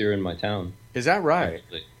Cult lives here in my town. Is that right?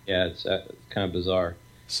 Actually. Yeah, it's kind of bizarre.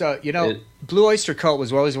 So you know, Blue Oyster Cult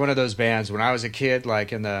was always one of those bands when I was a kid,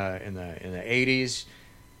 like in the 80s,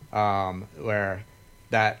 where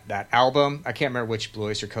that album, I can't remember which Blue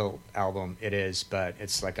Oyster Cult album it is, but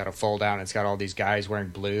it's like got a fold down. It's got all these guys wearing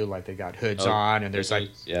blue, like they got hoods on, and there's like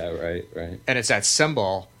right, and it's that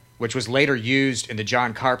symbol which was later used in the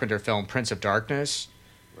John Carpenter film Prince of Darkness,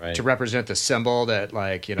 right, to represent the symbol that,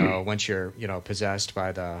 like, you know, once you're, you know, possessed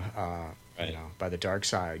by the you know, by the dark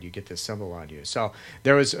side, you get this symbol on you. So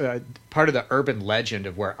there was part of the urban legend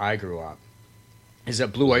of where I grew up is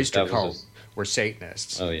that Blue Oyster Cult were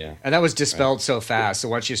Satanists. Oh yeah, and that was dispelled so fast. So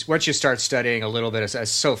once you start studying a little bit,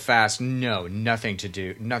 it's so fast. No, nothing to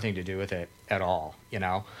do with it at all. You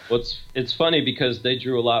know. Well, it's funny because they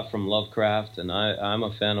drew a lot from Lovecraft, and I'm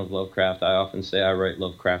a fan of Lovecraft. I often say I write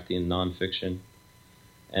Lovecraftian nonfiction,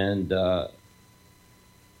 and I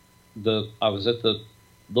was at the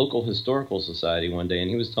local historical society one day, and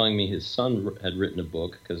he was telling me his son had written a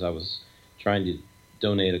book because I was trying to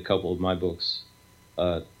donate a couple of my books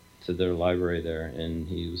to their library there, and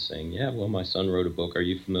he was saying, yeah, well, my son wrote a book. Are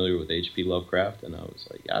you familiar with H.P. Lovecraft? And I was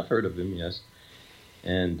like, yeah, I've heard of him, yes.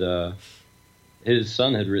 And his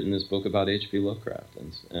son had written this book about H.P. Lovecraft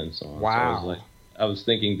and so on. Wow. So I was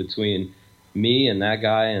thinking between me and that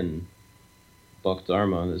guy and Buck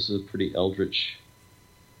Dharma. This is a pretty eldritch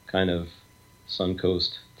kind of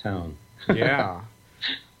Suncoast town. Yeah.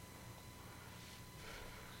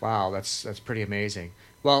 Wow, that's pretty amazing.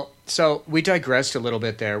 Well, so we digressed a little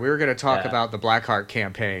bit there. We were going to talk about the Blackheart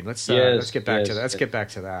campaign. Let's get back to that. Let's get back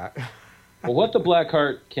to that. Well, what the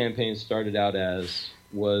Blackheart campaign started out as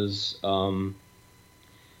was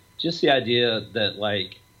just the idea that,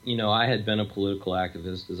 like, you know, I had been a political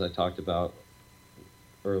activist, as I talked about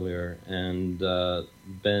earlier, and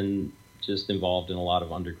been just involved in a lot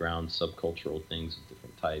of underground subcultural things of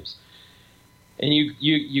different types. And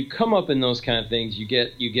you come up in those kind of things, you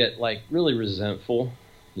get like really resentful,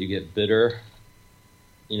 you get bitter,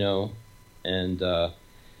 you know, and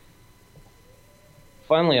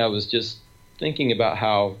finally I was just thinking about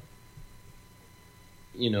how,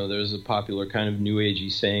 you know, there's a popular kind of new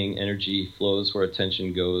agey saying, energy flows where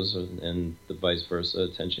attention goes, and the vice versa,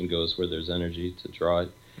 attention goes where there's energy to draw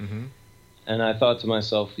it. Mm-hmm. And I thought to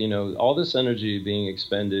myself, you know, all this energy being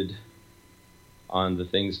expended on the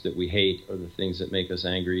things that we hate or the things that make us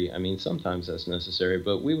angry, I mean, sometimes that's necessary,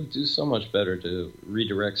 but we would do so much better to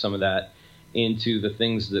redirect some of that into the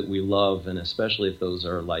things that we love, and especially if those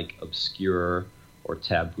are like obscure or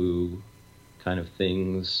taboo kind of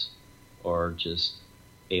things, or just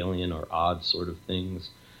alien or odd sort of things.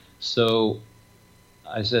 So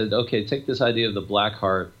I said, okay, take this idea of the black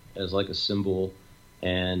heart as like a symbol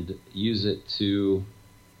and use it to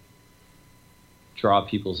draw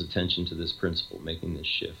people's attention to this principle, making this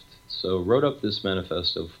shift. So wrote up this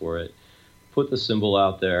manifesto for it, put the symbol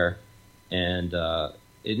out there, and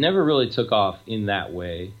it never really took off in that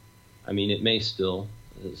way. I mean, it may still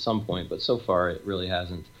at some point, but so far it really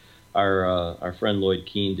hasn't. Our friend Lloyd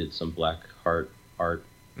Keane did some black heart art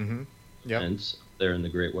events there in the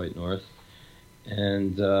Great White North,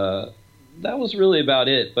 and that was really about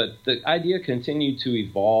it. But the idea continued to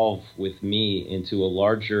evolve with me into a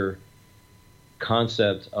larger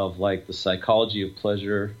concept of like the psychology of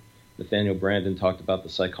pleasure. Nathaniel Branden talked about the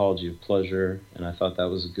psychology of pleasure, and I thought that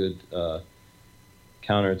was a good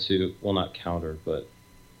counter to, well, not counter, but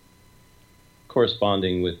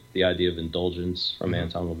corresponding with the idea of indulgence from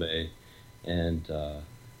Anton LaVey, and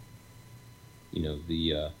you know,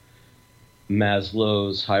 the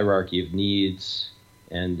Maslow's hierarchy of needs,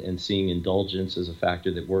 and seeing indulgence as a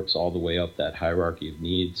factor that works all the way up that hierarchy of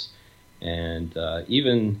needs. And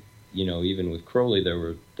even with Crowley, there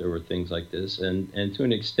were things like this, and to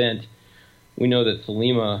an extent, we know that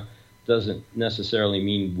thelema doesn't necessarily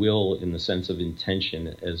mean will in the sense of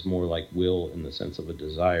intention, as more like will in the sense of a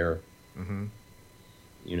desire. Mm-hmm.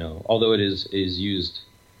 You know, although it is used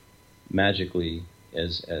magically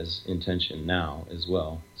as intention now as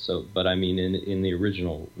well. So, but I mean, in the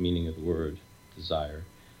original meaning of the word desire,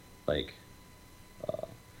 like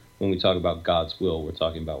when we talk about God's will, we're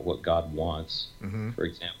talking about what God wants. For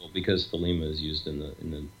example, because thelema is used in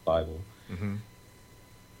the Bible,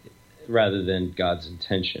 rather than God's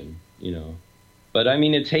intention. You know, but I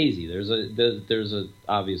mean, it's hazy. There's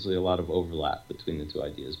obviously a lot of overlap between the two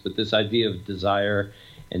ideas. But this idea of desire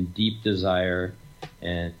and deep desire,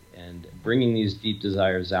 and bringing these deep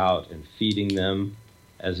desires out and feeding them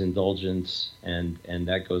as indulgence, and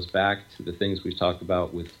that goes back to the things we've talked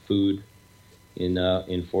about with food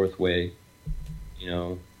in Fourth Way, you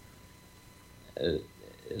know,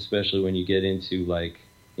 especially when you get into like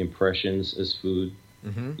impressions as food,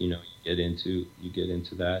 you know, you get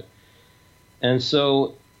into that. And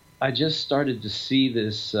so I just started to see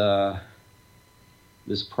this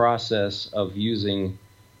this process of using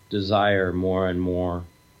desire more and more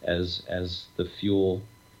as the fuel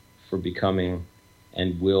for becoming,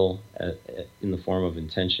 and will in the form of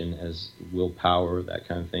intention as willpower, that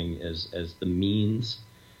kind of thing, as the means.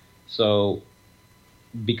 So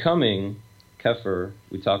becoming, Kepher,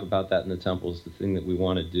 we talk about that in the temple, is the thing that we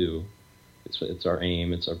want to do. It's our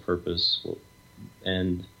aim, it's our purpose,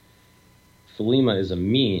 and thelema is a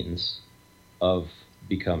means of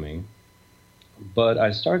becoming. But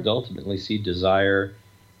I started to ultimately see desire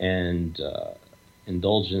and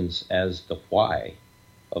indulgence as the why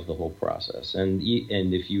of the whole process. And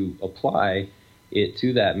if you apply it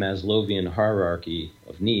to that Maslowian hierarchy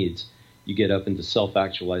of needs, you get up into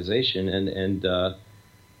self-actualization, and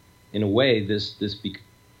in a way, this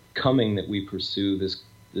becoming that we pursue, this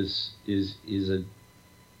is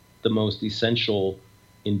the most essential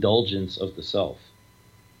indulgence of the self.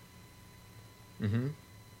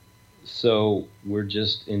 So we're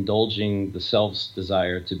just indulging the self's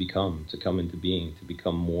desire to come into being, to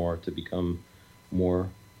become more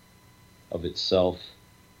of itself,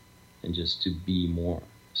 and just to be more.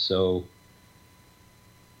 So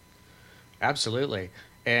absolutely.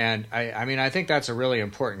 And I mean, I think that's a really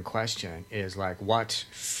important question is like what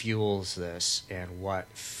fuels this and what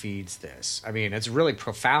feeds this. I mean, it's really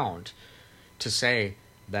profound to say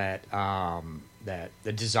that that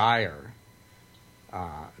the desire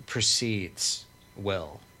precedes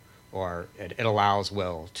will, or it allows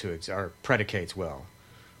will to or predicates will.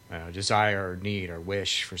 Desire or need or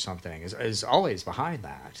wish for something is always behind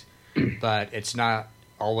that, but it's not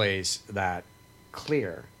always that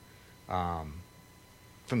clear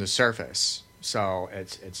from the surface. So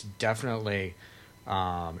it's definitely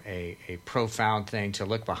a profound thing to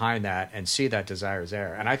look behind that and see that desire is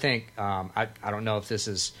there. And I think I don't know if this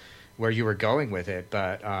is where you were going with it,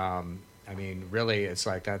 but I mean, really, it's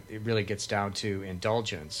like that. It really gets down to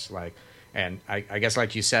indulgence, like, and I guess,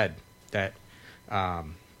 like you said, that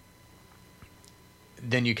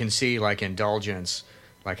then you can see like indulgence,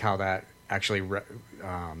 like how that actually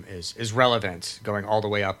is relevant, going all the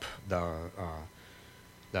way up the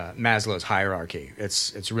Maslow's hierarchy.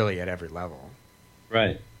 It's really at every level.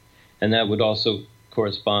 Right. And that would also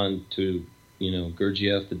correspond to,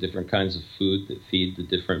 Gurdjieff, the different kinds of food that feed the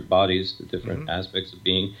different bodies, the different aspects of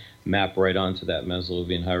being, map right onto that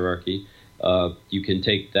Maslowian hierarchy. You can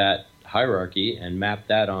take that hierarchy and map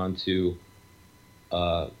that onto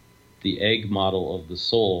the egg model of the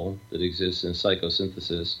soul that exists in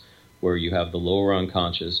psychosynthesis, where you have the lower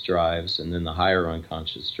unconscious drives and then the higher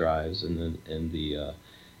unconscious drives, and then the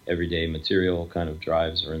everyday material kind of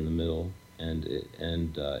drives are in the middle, and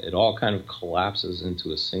it all kind of collapses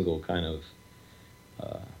into a single kind of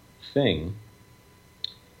thing.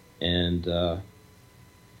 And so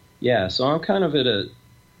I'm kind of at a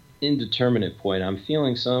indeterminate point. I'm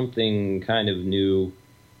feeling something kind of new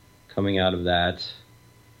coming out of that.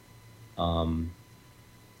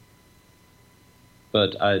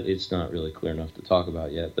 But it's not really clear enough to talk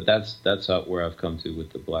about yet. But that's where I've come to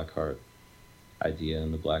with the Black Heart idea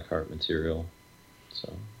and the Black Heart material. So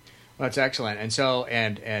well, that's excellent. And so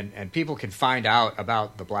and people can find out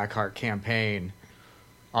about the Black Heart campaign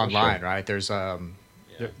online, sure. Right? There's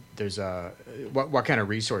what kind of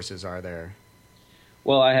resources are there?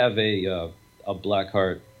 Well, I have a Black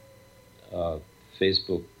Heart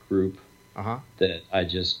Facebook group that I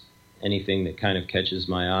just. Anything that kind of catches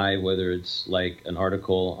my eye, whether it's like an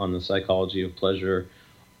article on the psychology of pleasure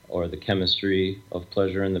or the chemistry of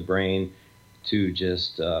pleasure in the brain, to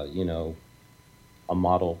just, a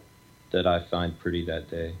model that I find pretty that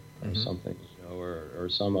day or something, or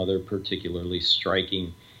some other particularly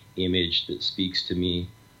striking image that speaks to me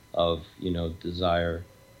of, desire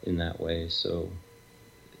in that way. So,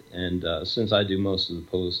 and since I do most of the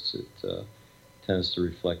posts, it tends to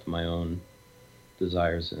reflect my own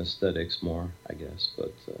desires and aesthetics more, I guess,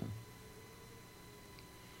 but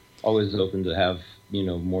always open to have,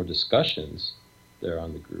 more discussions there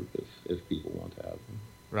on the group if people want to have them.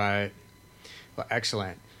 Right. Well,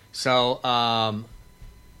 excellent. So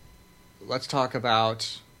let's talk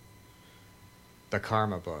about the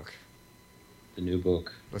Karma book. The new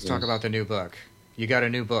book. Let's talk about the new book. You got a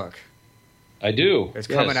new book. I do. It's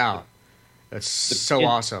coming out. It's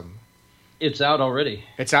awesome. It's out already.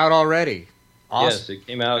 It's out already. Awesome. Yes, it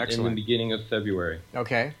came out in the beginning of February.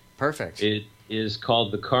 Okay, perfect. It is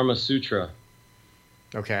called the Karma Sutra.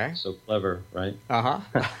 Okay. So clever, right? Well,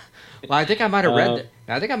 I think I might have read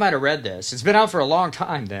I think I might have read this. It's been out for a long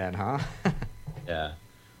time then, huh? Yeah.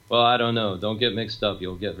 Well, I don't know. Don't get mixed up.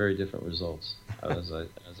 You'll get very different results. As I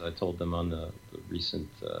told them on the recent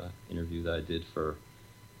interview that I did for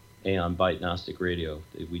Aeon Byte Gnostic Radio.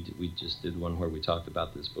 We just did one where we talked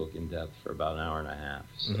about this book in depth for about an hour and a half.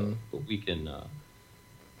 So, but we can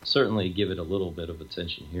certainly give it a little bit of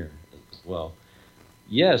attention here as well.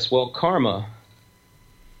 Yes, well, karma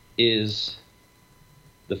is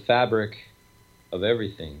the fabric of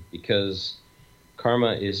everything, because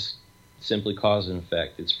karma is simply cause and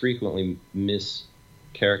effect. It's frequently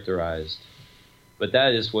mischaracterized, but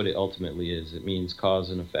that is what it ultimately is. It means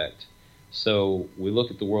cause and effect. So we look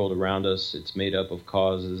at the world around us, it's made up of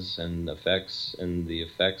causes and effects, and the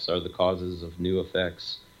effects are the causes of new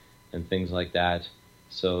effects and things like that.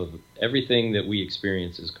 So everything that we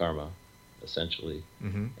experience is karma, essentially.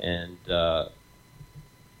 And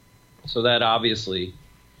so that obviously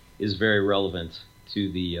is very relevant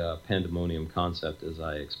to the pandemonium concept as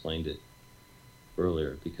I explained it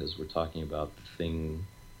earlier, because we're talking about the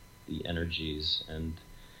energies and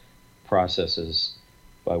processes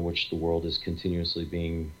by which the world is continuously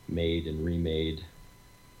being made and remade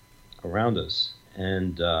around us.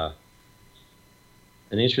 And I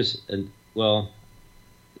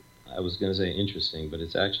was going to say interesting, but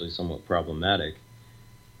it's actually somewhat problematic.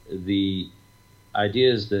 The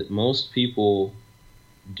idea is that most people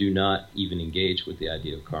do not even engage with the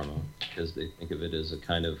idea of karma because they think of it as a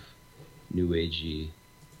kind of new agey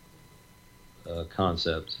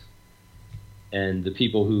concept. And the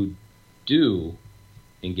people who do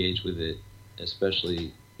engage with it,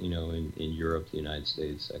 especially in Europe, the United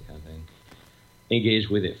States, that kind of thing, engage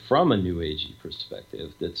with it from a new agey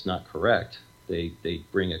perspective that's not correct. They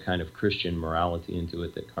bring a kind of Christian morality into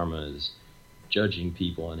it that karma is judging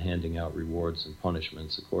people and handing out rewards and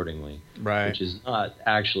punishments accordingly, Right. which is not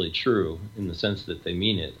actually true in the sense that they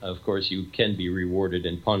mean it. Of course, you can be rewarded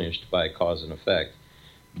and punished by cause and effect,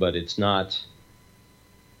 but it's not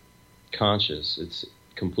conscious. It's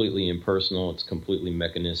completely impersonal. It's completely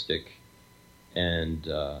mechanistic. And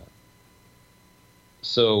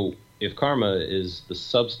so if karma is the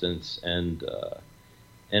substance and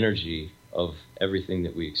energy of everything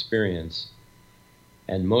that we experience,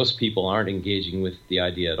 and most people aren't engaging with the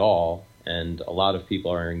idea at all, and a lot of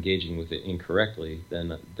people are engaging with it incorrectly,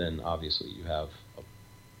 then obviously you have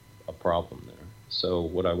a problem there. So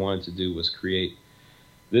what I wanted to do was create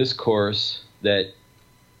this course that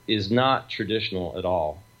is not traditional at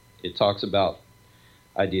all. It talks about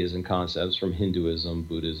ideas and concepts from Hinduism,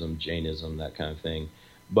 Buddhism, Jainism, that kind of thing,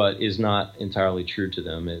 but is not entirely true to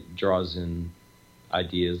them. It draws in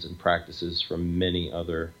ideas and practices from many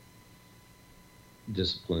other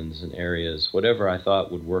disciplines and areas, whatever I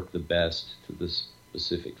thought would work the best to this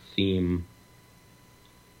specific theme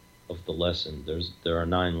of the lesson. There are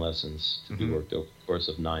 9 lessons to be worked over the course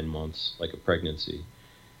of 9 months, like a pregnancy.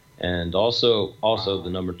 And also the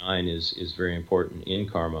number 9 is very important in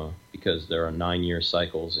karma because there are 9-year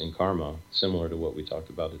cycles in karma, similar to what we talked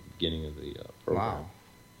about at the beginning of the program. Wow.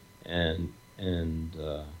 And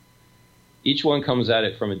each one comes at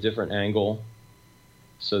it from a different angle,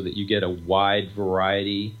 so that you get a wide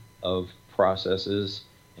variety of processes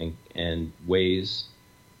and ways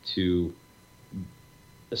to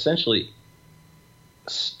essentially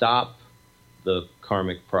stop the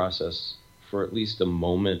karmic process for at least a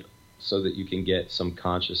moment so that you can get some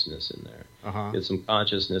consciousness in there. Get some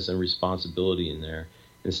consciousness and responsibility in there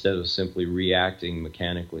instead of simply reacting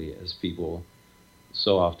mechanically as people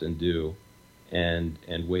so often do, and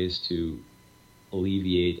ways to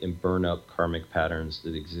alleviate and burn up karmic patterns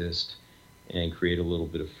that exist and create a little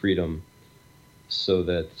bit of freedom so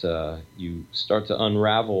that you start to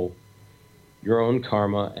unravel your own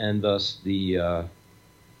karma and thus the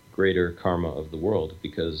greater karma of the world,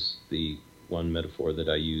 because the one metaphor that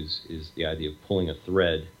I use is the idea of pulling a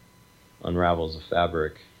thread unravels a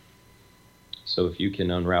fabric. So if you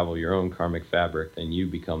can unravel your own karmic fabric, then you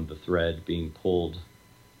become the thread being pulled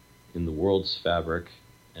in the world's fabric,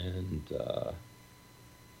 and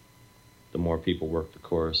the more people work the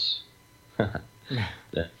course,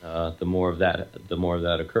 the more of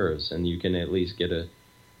that occurs, and you can at least get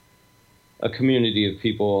a community of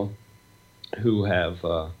people who have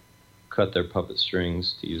cut their puppet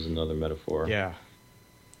strings, to use another metaphor. Yeah.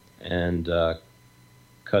 And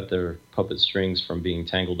cut their puppet strings from being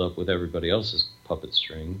tangled up with everybody else's puppet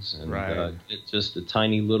strings, and get just a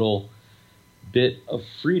tiny little bit of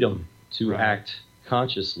freedom to act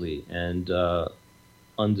consciously and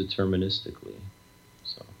undeterministically.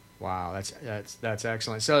 So. Wow, that's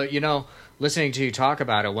excellent. So, listening to you talk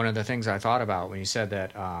about it, one of the things I thought about when you said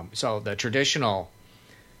that, so the traditional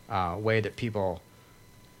way that people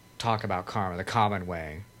talk about karma, the common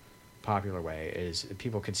way, popular way, is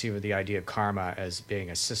people conceive of the idea of karma as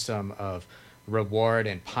being a system of reward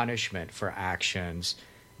and punishment for actions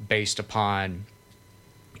based upon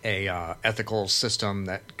a ethical system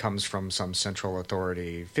that comes from some central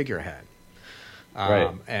authority figurehead.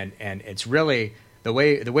 Right. And it's really the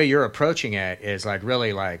way you're approaching it is it's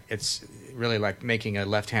really like making a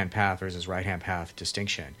left-hand path versus right-hand path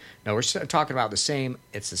distinction. No, we're talking about the same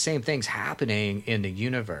things happening in the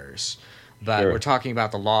universe, but we're talking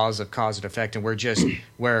about the laws of cause and effect, and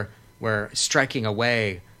we're striking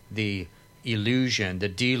away the illusion, the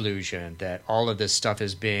delusion that all of this stuff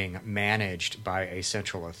is being managed by a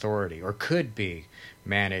central authority or could be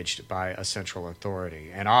managed by a central authority.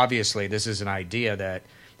 And obviously this is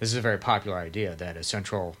a very popular idea that a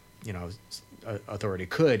central, authority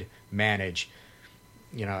could manage,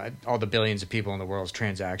 all the billions of people in the world's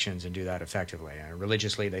transactions and do that effectively. And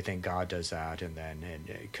religiously they think God does that, and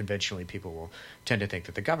conventionally people will tend to think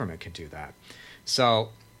that the government can do that. So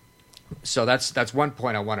that's one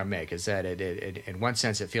point I want to make, is that it in one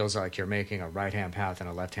sense it feels like you're making a right-hand path and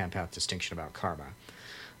a left-hand path distinction about karma.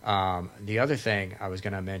 The other thing I was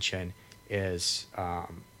going to mention is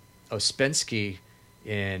Ouspensky,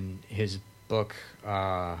 in his book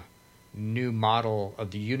New Model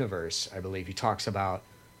of the Universe, I believe, he talks about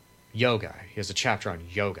yoga. He has a chapter on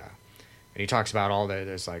yoga. And he talks about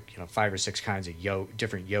there's like 5 or 6 kinds of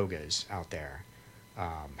different yogas out there.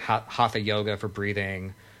 Hatha yoga for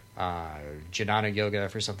breathing, Jnana yoga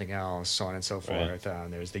for something else, so on and so forth.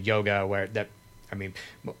 Right. There's the yoga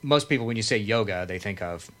most people, when you say yoga, they think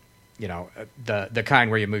of the kind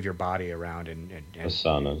where you move your body around and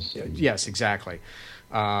Asanas. yes, exactly.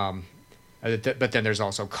 But then there's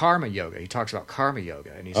also karma yoga. He talks about karma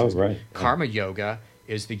yoga, and he says karma yoga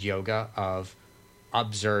is the yoga of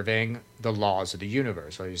observing the laws of the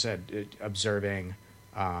universe. Like you said, observing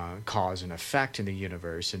cause and effect in the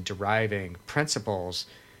universe and deriving principles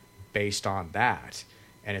based on that.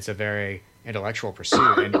 And it's a very intellectual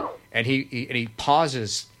pursuit. And he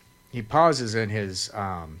pauses in his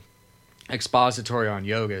expository on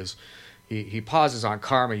yogas. He pauses on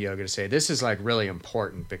karma yoga to say this is like really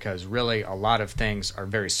important, because really a lot of things are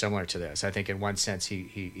very similar to this. I think in one sense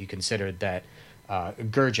he considered that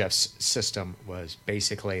Gurdjieff's system was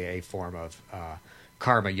basically a form of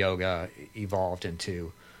karma yoga evolved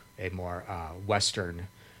into a more Western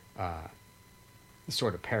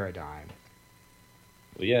sort of paradigm.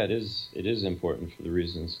 Well, yeah, it is important for the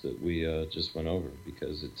reasons that we just went over,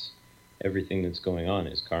 because it's everything that's going on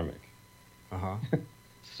is karmic.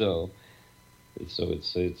 So it's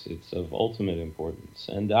of ultimate importance.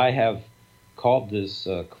 And I have called this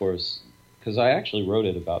course, because I actually wrote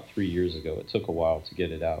it about 3 years ago. It took a while to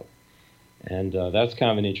get it out. And that's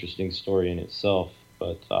kind of an interesting story in itself,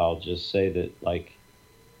 but I'll just say that, like,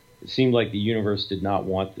 it seemed like the universe did not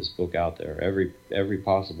want this book out there. Every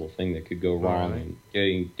possible thing that could go wrong, and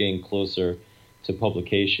getting closer to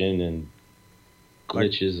publication, and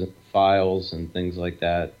glitches in files and things like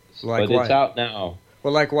that. Like but what? It's out now.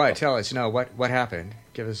 Well, like what? Tell us. What happened?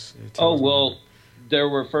 Give us. There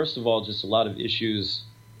were, first of all, just a lot of issues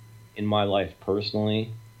in my life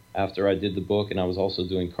personally after I did the book, and I was also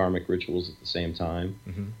doing karmic rituals at the same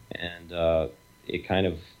time. And it kind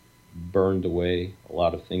of burned away a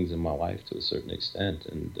lot of things in my life to a certain extent,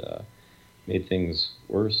 and made things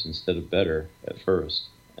worse instead of better at first.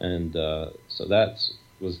 And so that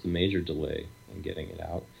was the major delay in getting it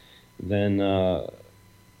out. Then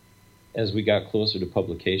as we got closer to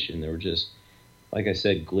publication, there were just, like I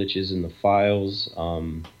said, glitches in the files.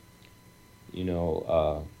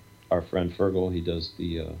 Our friend Fergal, he does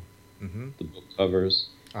the book covers.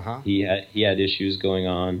 He had issues going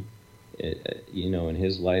on, in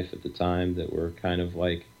his life at the time that were kind of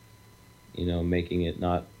like, making it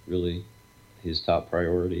not really his top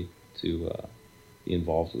priority to be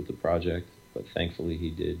involved with the project. But thankfully, he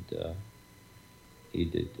did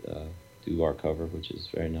do our cover, which is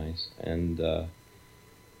very nice. And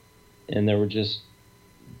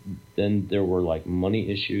there were like money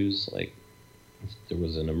issues, like there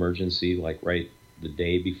was an emergency like right the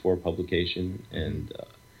day before publication, and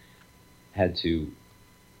had to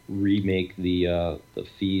remake the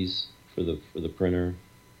fees for the printer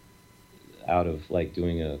out of like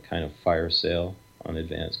doing a kind of fire sale on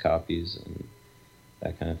advanced copies and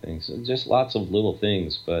that kind of thing. So just lots of little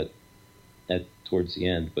things, but towards the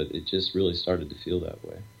end, but it just really started to feel that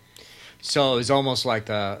way. So it was almost like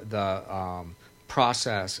the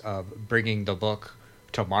process of bringing the book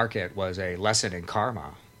to market was a lesson in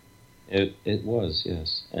karma. It was,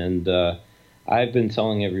 yes. And I've been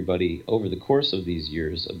telling everybody over the course of these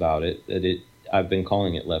years about it, that I've been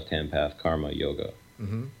calling it Left Hand Path Karma Yoga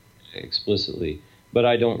explicitly, but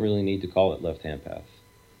I don't really need to call it Left Hand Path,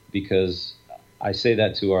 because I say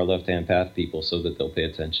that to our Left Hand Path people so that they'll pay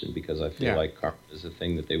attention, because I feel like karma is a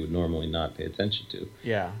thing that they would normally not pay attention to.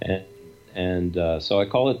 Yeah. And so I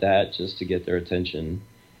call it that just to get their attention.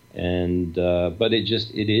 And but it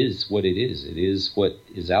is what it is. It is what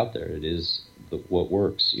is out there. It is what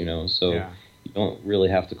works, So you don't really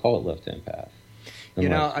have to call it Left Hand Path.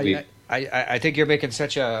 I think you're making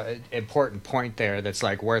such a important point there that's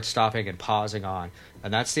like worth stopping and pausing on.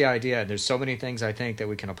 And that's the idea. And there's so many things I think that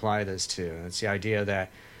we can apply this to. And it's the idea that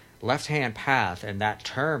left-hand path, and that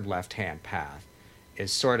term left-hand path,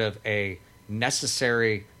 is sort of a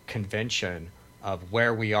necessary convention of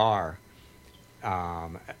where we are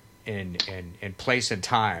in place and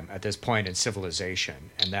time at this point in civilization.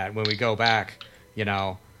 And that when we go back,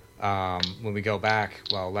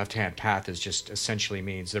 left-hand path is just essentially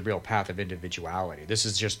means the real path of individuality. This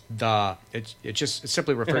is just it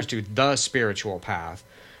simply refers to the spiritual path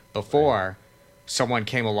before someone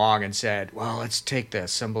came along and said, well, let's take the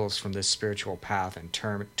symbols from this spiritual path and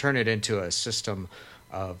turn it into a system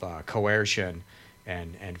of coercion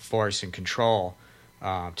and force and control.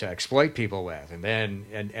 to exploit people with, and then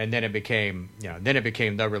it became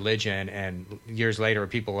the religion, and years later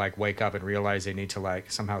people like wake up and realize they need to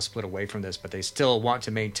like somehow split away from this, but they still want to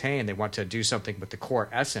maintain, they want to do something with the core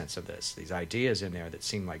essence of this, these ideas in there that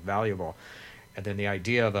seem like valuable, and then the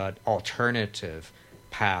idea of an alternative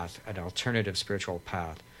path, an alternative spiritual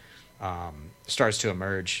path, starts to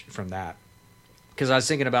emerge from that. Because I was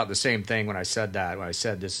thinking about the same thing when I said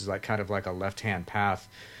this is like kind of like a left-hand path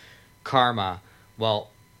karma. Well,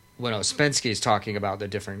 when Ouspensky is talking about the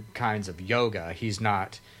different kinds of yoga, he's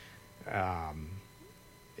not,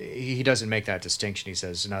 he doesn't make that distinction. He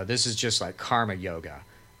says, no, this is just like karma yoga.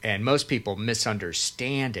 And most people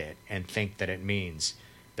misunderstand it and think that it means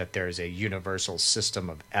that there's a universal system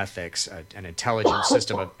of ethics, an intelligent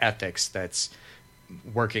system of ethics that's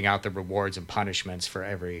working out the rewards and punishments for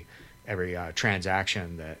every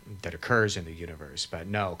transaction that occurs in the universe. But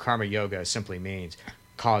no, karma yoga simply means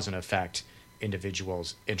cause and effect,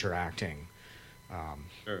 individuals interacting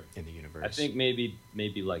Sure. in the universe. I think maybe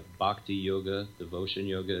like bhakti yoga, devotion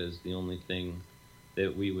yoga, is the only thing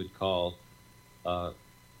that we would call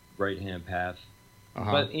right-hand path.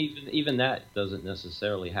 Uh-huh. But even that doesn't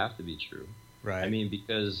necessarily have to be true. Right. I mean,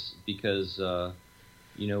 because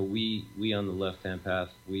you know, we on the left-hand path,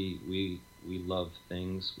 we love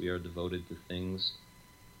things. We are devoted to things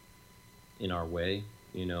in our way,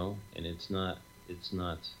 you know, and it's not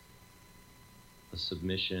a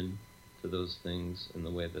submission to those things in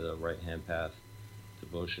the way that a right-hand path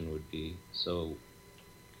devotion would be. So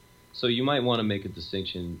you might want to make a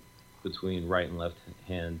distinction between right and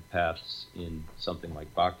left-hand paths in something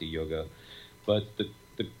like bhakti yoga, but the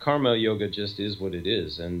karma yoga just is what it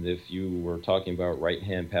is. And if you were talking about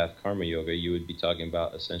right-hand path karma yoga, you would be talking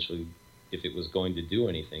about essentially, if it was going to do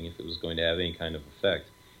anything, if it was going to have any kind of effect,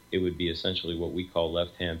 it would be essentially what we call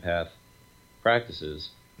left-hand path practices,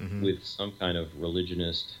 mm-hmm. with some kind of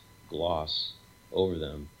religionist gloss over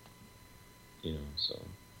them, you know. So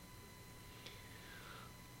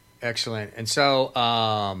excellent. And so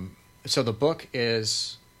so the book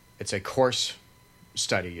it's a course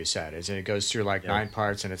study, you said, and it goes through like 9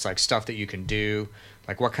 parts, and it's like stuff that you can do,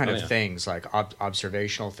 like what kind of things, like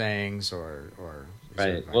observational things or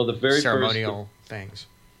right. Well, the very ceremonial things.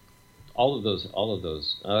 All of those.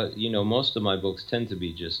 You know, most of my books tend to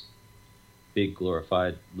be just big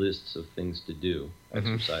glorified lists of things to do,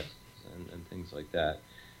 mm-hmm. exercises and things like that.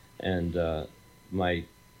 And my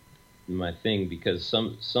thing, because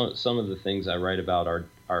some of the things I write about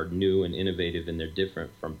are new and innovative, and they're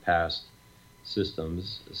different from past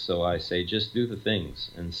systems. So I say, just do the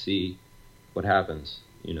things and see what happens,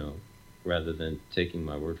 you know, rather than taking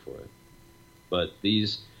my word for it. But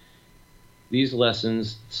these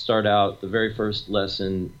lessons start out, the very first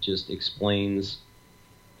lesson just explains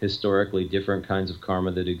historically different kinds of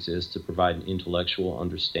karma that exist to provide an intellectual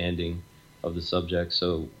understanding of the subject,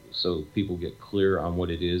 so people get clear on what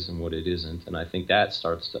it is and what it isn't. And I think that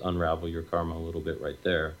starts to unravel your karma a little bit right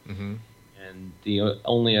there. Mm-hmm. And the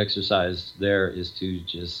only exercise there is to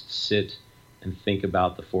just sit and think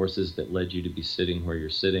about the forces that led you to be sitting where you're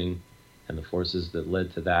sitting, and the forces that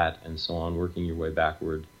led to that, and so on, working your way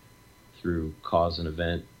backward through cause and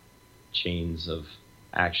event, chains of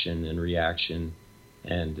action and reaction.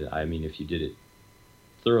 And I mean, if you did it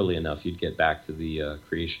thoroughly enough, you'd get back to the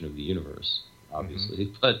creation of the universe, obviously.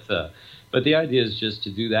 Mm-hmm. But the idea is just to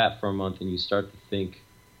do that for a month, and you start to think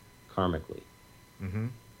karmically. Mm-hmm.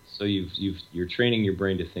 So you're training your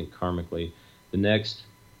brain to think karmically. The next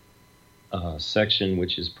section,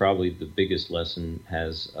 which is probably the biggest lesson,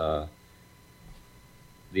 has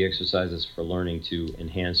the exercises for learning to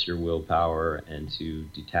enhance your willpower and to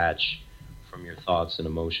detach from your thoughts and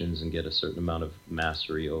emotions and get a certain amount of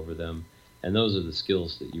mastery over them. And those are the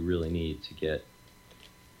skills that you really need to get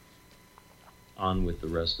on with the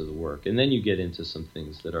rest of the work. And then you get into some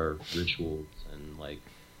things that are rituals and like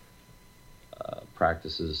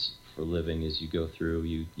practices for living as you go through.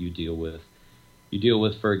 You deal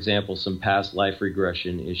with, for example, some past life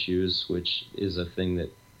regression issues, which is a thing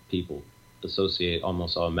that people associate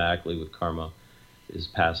almost automatically with karma, is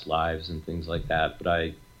past lives and things like that. But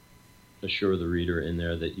I assure the reader in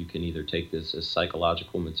there that you can either take this as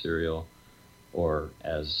psychological material or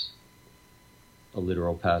as a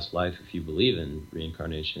literal past life if you believe in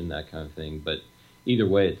reincarnation, that kind of thing. But either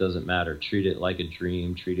way, it doesn't matter. Treat it like a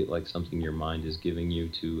dream. Treat it like something your mind is giving you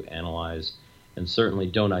to analyze, and certainly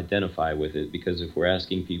don't identify with it, because if we're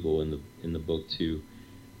asking people in the book to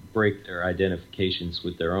break their identifications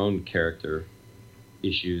with their own character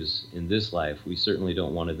issues in this life, we certainly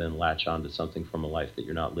don't want to then latch on to something from a life that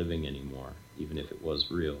you're not living anymore, even if it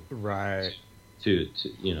was real. Right.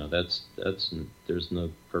 that's there's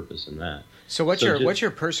no purpose in that. So what's So your ju- what's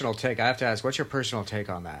your personal take? I have to ask, what's your personal take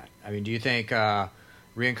on that? I mean, do you think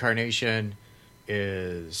reincarnation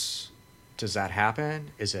does that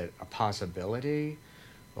happen? Is it a possibility,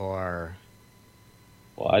 or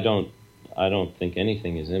Well, I don't think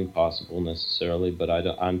anything is impossible necessarily, but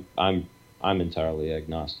I'm entirely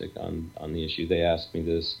agnostic on the issue. They asked me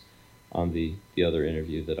this on the other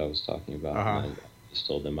interview that I was talking about, and I just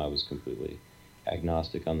told them I was completely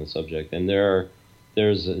agnostic on the subject. And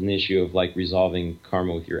there's an issue of like resolving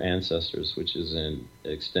karma with your ancestors, which is an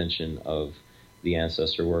extension of the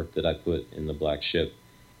ancestor work that I put in the Black Ship,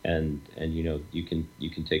 and you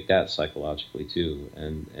can take that psychologically too,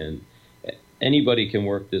 and anybody can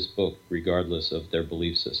work this book regardless of their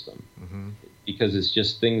belief system, because it's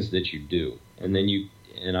just things that you do, and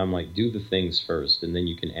I'm like, do the things first, and then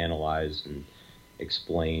you can analyze and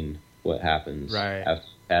explain what happens Right. after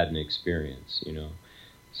you've had an experience.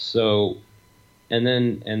 So, and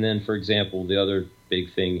then for example, the other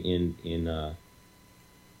big thing in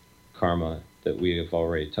karma that we have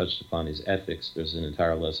already touched upon is ethics. There's an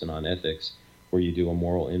entire lesson on ethics where you do a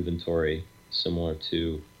moral inventory similar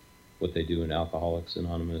to what they do in Alcoholics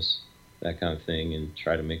Anonymous, that kind of thing, and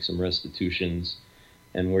try to make some restitutions.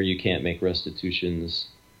 And where you can't make restitutions,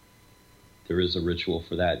 there is a ritual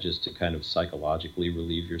for that, just to kind of psychologically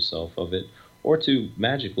relieve yourself of it, or to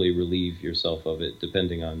magically relieve yourself of it,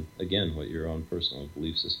 depending on, again, what your own personal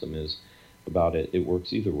belief system is about it. It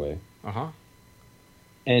works either way.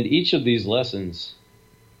 And each of these lessons,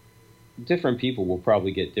 different people will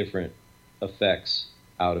probably get different effects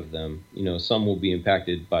out of them. Some will be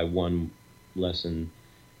impacted by one lesson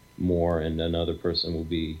more, and another person will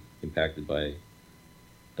be impacted by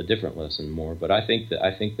a different lesson more. But I think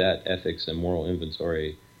that ethics and moral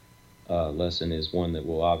inventory lesson is one that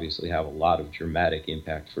will obviously have a lot of dramatic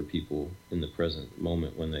impact for people in the present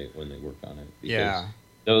moment when they work on it. Yeah.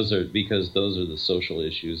 Those are the social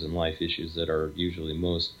issues and life issues that are usually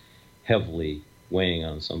most heavily weighing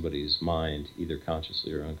on somebody's mind, either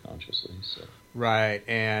consciously or unconsciously. So. Right,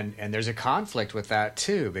 and there's a conflict with that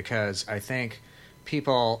too, because I think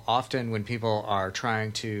people often, when people are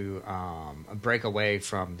trying to break away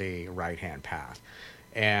from the right-hand path,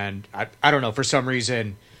 and I don't know, for some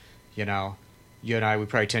reason, you and I, we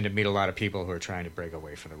probably tend to meet a lot of people who are trying to break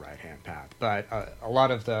away from the right-hand path, but a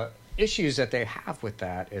lot of the issues that they have with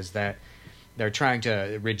that is that they're trying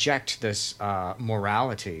to reject this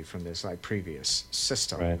morality from this like previous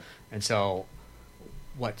system. Right. And so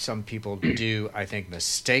what some people do, I think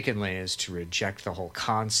mistakenly, is to reject the whole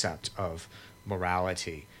concept of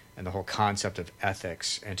morality and the whole concept of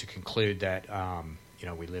ethics, and to conclude that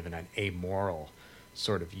we live in an amoral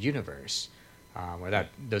sort of universe where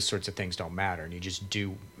those sorts of things don't matter, and you just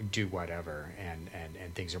do whatever, and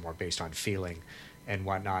things are more based on feeling and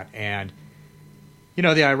whatnot. And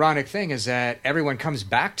the ironic thing is that everyone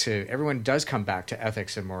does come back to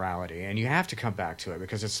ethics and morality, and you have to come back to it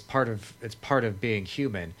because it's part of being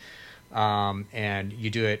human, and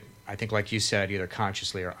you do it, I think, like you said, either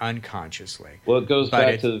consciously or unconsciously. Well, it goes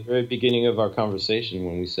back to the very beginning of our conversation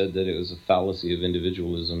when we said that it was a fallacy of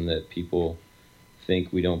individualism, that people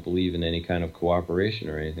think we don't believe in any kind of cooperation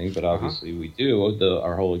or anything, but obviously we do.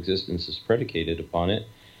 Our whole existence is predicated upon it.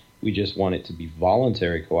 We just want it to be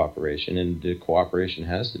voluntary cooperation, and the cooperation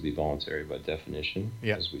has to be voluntary by definition,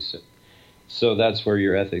 as we said. So that's where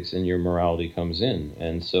your ethics and your morality comes in.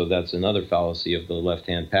 And so that's another fallacy of the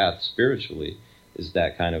left-hand path spiritually, is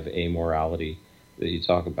that kind of amorality that you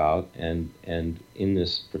talk about. And in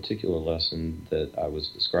this particular lesson that I was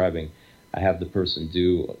describing, I have the person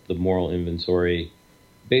do the moral inventory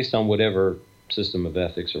based on whatever system of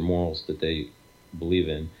ethics or morals that they believe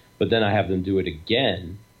in. But then I have them do it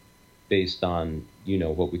again based on,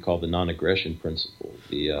 what we call the non-aggression principle,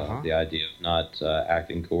 the idea of not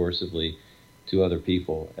acting coercively to other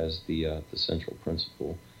people as the central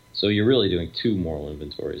principle. So you're really doing two moral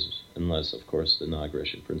inventories, unless, of course, the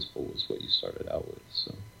non-aggression principle was what you started out with.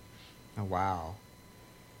 So. Oh, wow.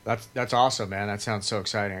 That's awesome, man. That sounds so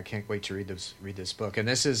exciting. I can't wait to read this book. And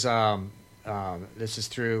this is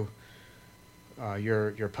through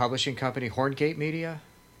your publishing company, Horngate Media.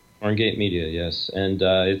 Horngate Media, yes, and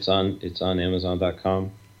it's on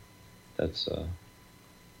Amazon.com. That's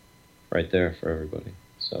right there for everybody.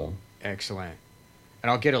 So excellent.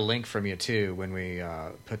 And I'll get a link from you too when we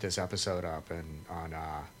put this episode up and on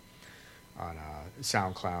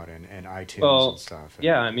SoundCloud and iTunes and stuff.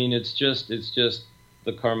 Yeah, I mean it's just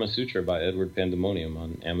the Karma Sutra by Edward Pandemonium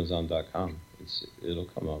on Amazon.com. It'll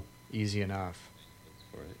come up. Easy enough.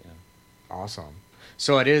 For it, yeah. Awesome.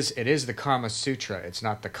 So it is the Karma Sutra. It's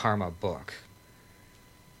not the Karma book.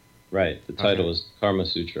 Right. The title Okay. is Karma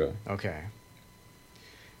Sutra. Okay.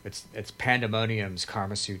 It's Pandemonium's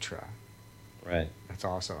Karma Sutra. Right. That's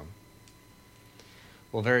awesome.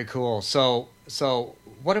 Well, very cool. So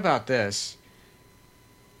what about this?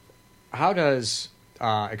 How does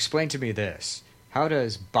explain to me this? How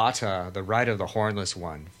does Bata, the Rite of the Hornless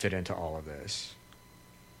One, fit into all of this?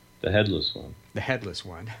 The headless one. The headless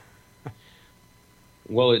one.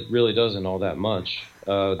 Well, it really doesn't all that much.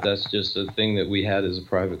 That's just a thing that we had as a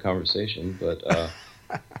private conversation. But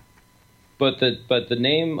the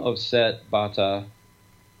name of Set, Bata,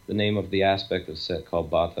 the name of the aspect of Set called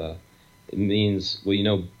Bata, it means, well, you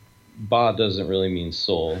know, Ba doesn't really mean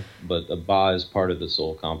soul, but a Ba is part of the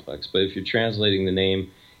soul complex. But if you're translating the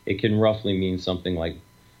name, it can roughly mean something like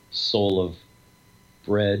soul of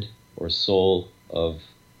bread or soul of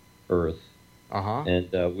earth. Uh-huh.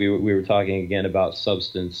 And we were talking again about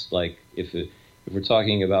substance. Like if we're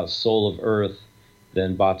talking about soul of earth,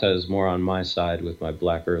 then Bata is more on my side with my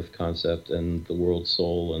black earth concept and the world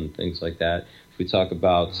soul and things like that. If we talk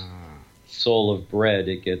about soul of bread,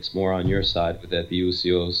 it gets more on your side with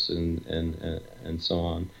Epiousios and so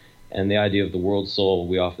on. And the idea of the world soul,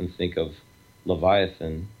 we often think of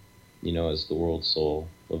Leviathan, you know, as the world soul.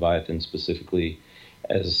 Leviathan specifically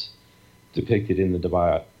as depicted in the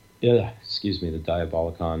Diabolicon,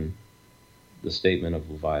 the statement of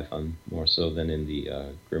Leviathan, more so than in the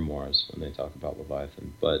grimoires when they talk about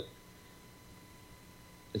Leviathan. But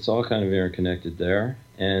it's all kind of interconnected there.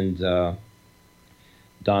 And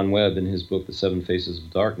Don Webb, in his book, The Seven Faces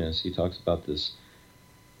of Darkness, he talks about this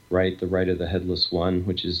rite, the rite of the Headless One,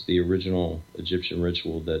 which is the original Egyptian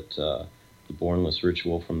ritual that the Bornless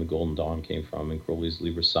ritual from the Golden Dawn came from, in Crowley's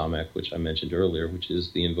Liber Samek, which I mentioned earlier, which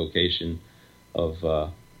is the invocation of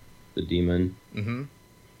the demon. Mm-hmm.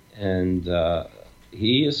 And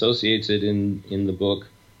he associates it in the book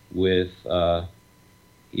with,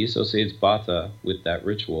 he associates Bata with that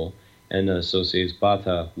ritual, and associates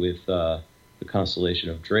Bata with the constellation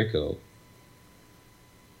of Draco.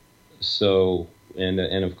 So, and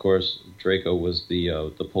of course, Draco was the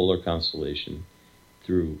polar constellation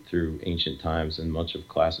through ancient times and much of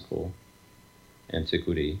classical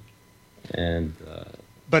antiquity, and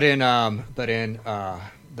But in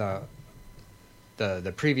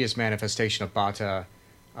the previous manifestation of Bata,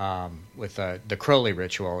 with the Crowley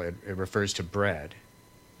ritual, it refers to bread.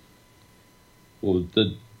 well,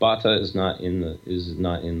 the Bata is not in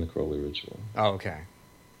the Crowley ritual. Oh, okay.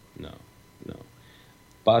 No.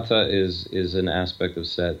 Bata is an aspect of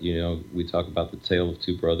Set. You know, we talk about the tale of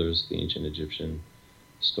two brothers, the ancient Egyptian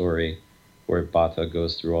story, where Bata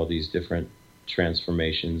goes through all these different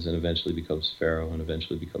transformations and eventually becomes Pharaoh and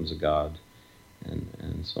eventually becomes a god,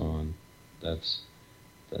 and so on. That's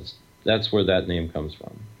where that name comes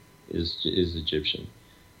from, is Egyptian.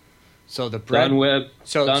 So the bread.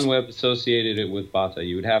 Don Webb associated it with Bata.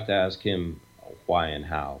 You would have to ask him why and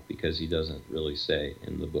how, because he doesn't really say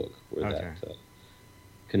in the book where Okay. that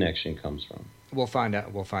connection comes from. We'll find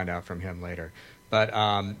out. We'll find out from him later. But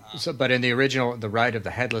but in the original, the Rite of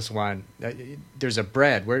the Headless One, there's a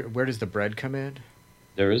bread. Where does the bread come in?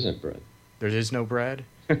 There isn't bread. There is no bread.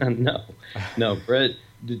 No bread.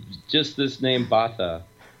 Just this name Bata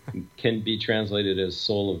can be translated as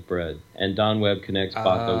soul of bread, and Don Webb connects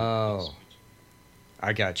Bata. Oh,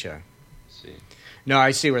 I gotcha. See, No,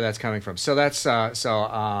 I see where that's coming from. So that's that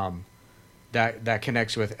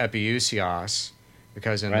connects with Epiousios,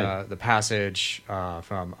 because in Right. the passage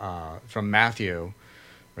from Matthew,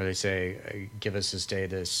 where they say, "Give us this day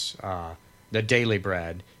the daily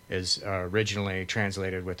bread," is originally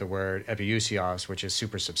translated with the word Epiousios, which is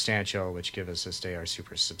super substantial, which give us this day our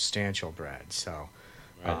super substantial bread. So,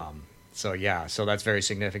 Right. so that's very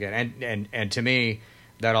significant, and to me,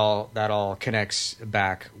 that all connects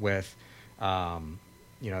back with,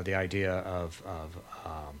 the idea of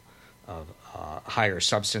higher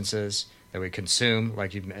substances that we consume,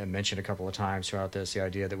 like you mentioned a couple of times throughout this, the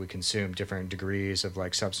idea that we consume different degrees of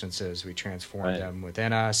like substances, we transform Right. them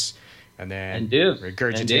within us, and then And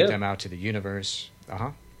regurgitate if- them out to the universe.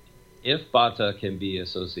 if Bata can be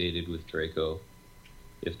associated with Draco,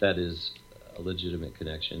 if that is a legitimate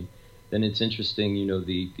connection, then it's interesting. You know,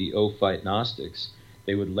 the Ophite Gnostics,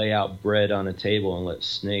 they would lay out bread on a table and let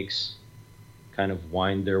snakes kind of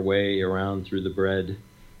wind their way around through the bread.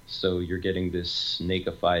 So you're getting this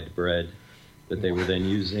snakeified bread that they were then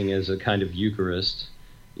using as a kind of Eucharist.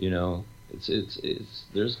 You know, it's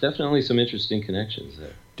there's definitely some interesting connections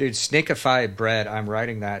there. Dude, snakeified bread, I'm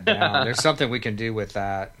writing that down. There's something we can do with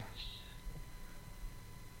that.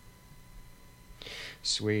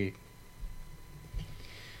 Sweet.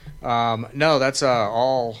 No, that's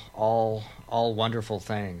all all wonderful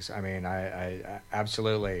things. I mean, I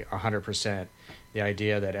absolutely 100% the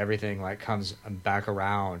idea that everything like comes back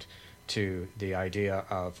around to the idea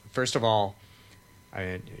of, first of all, I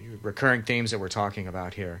mean, recurring themes that we're talking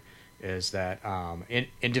about here is that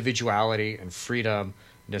individuality and freedom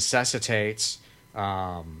necessitates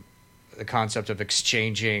the concept of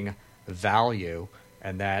exchanging value,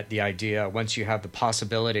 and that the idea, once you have the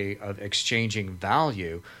possibility of exchanging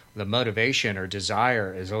value, the motivation or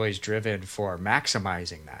desire is always driven for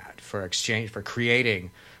maximizing that, for exchange, for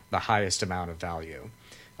creating the highest amount of value,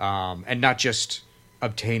 and not just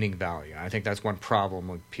obtaining value. I think that's one problem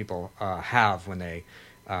when people have when they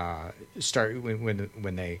start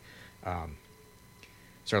when they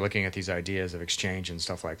start looking at these ideas of exchange and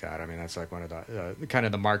stuff like that. I mean, that's like one of the kind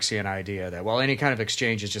of the Marxian idea that, well, any kind of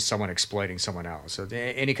exchange is just someone exploiting someone else. So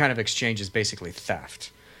any kind of exchange is basically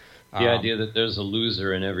theft. The idea that there's a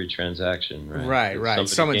loser in every transaction, right? Right.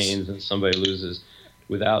 Somebody gains and somebody loses,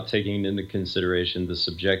 without taking into consideration the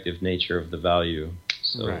subjective nature of the value.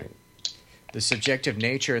 So, right. The subjective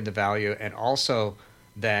nature and the value, and also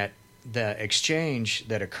that the exchange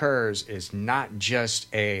that occurs is not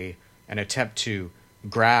just an attempt to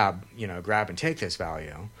grab and take this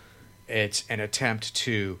value. It's an attempt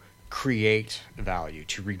to create value,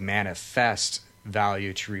 to remanifest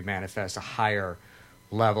value, to remanifest a higher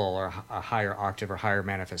level or a higher octave or higher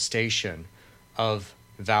manifestation of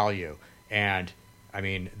value. And I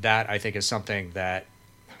mean, that I think is something that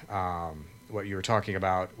what you were talking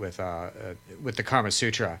about with the Karma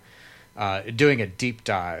Sutra, doing a deep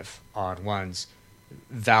dive on one's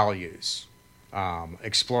values,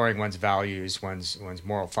 exploring one's values, one's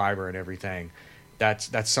moral fiber and everything.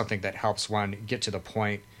 That's something that helps one get to the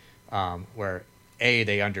point where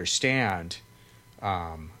they understand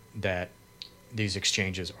that these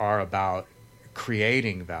exchanges are about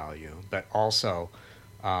creating value, but also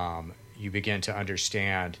you begin to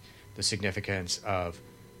understand the significance of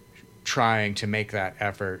trying to make that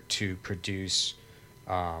effort to produce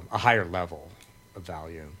a higher level of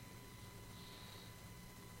value.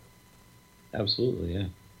 Absolutely, yeah.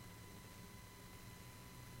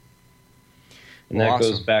 And Well, that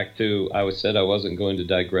awesome. goes back to, I said I wasn't going to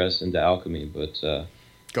digress into alchemy, but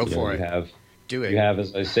Go for it. Do it. You have,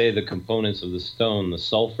 as I say, the components of the stone. The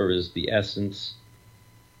sulfur is the essence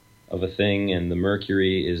of a thing, and the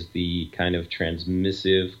mercury is the kind of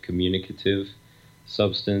transmissive, communicative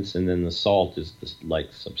substance, and then the salt is this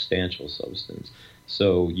like substantial substance.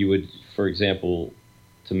 So you would, for example,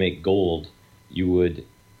 to make gold, you would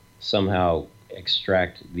somehow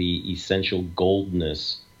extract the essential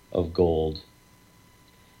goldness of gold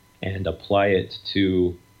and apply it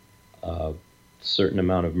to a certain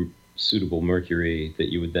amount of suitable mercury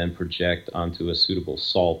that you would then project onto a suitable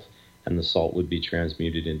salt, and the salt would be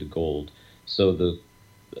transmuted into gold. So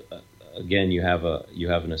again, you have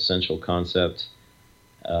an essential concept,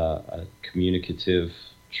 a communicative,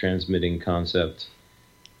 transmitting concept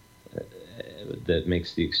that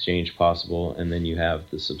makes the exchange possible, and then you have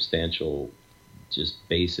the substantial just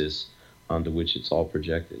basis onto which it's all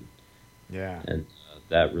projected. Yeah. And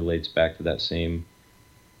that relates back to that same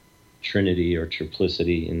trinity or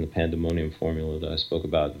triplicity in the pandemonium formula that I spoke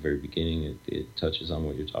about at the very beginning. It touches on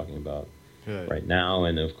what you're talking about right now,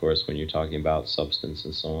 and of course when you're talking about substance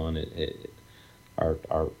and so on,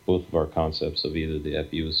 our both of our concepts of either the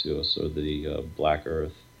Epiousios or the Black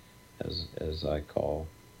Earth, as I call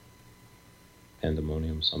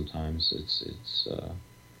pandemonium sometimes,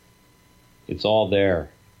 it's all there.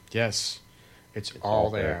 Yes, it's all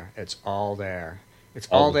there. It's all there. It's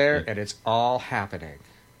All all the there, thing. and it's all happening.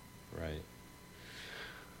 Right.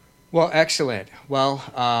 Well, excellent. Well,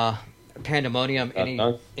 pandemonium.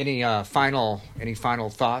 Any final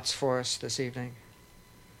thoughts for us this evening?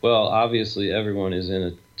 Well, obviously everyone is in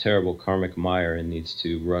a terrible karmic mire and needs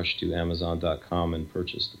to rush to Amazon.com and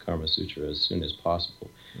purchase the Karma Sutra as soon as possible.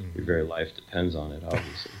 Mm-hmm. Your very life depends on it,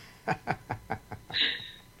 obviously.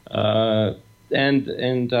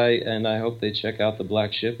 And I hope they check out the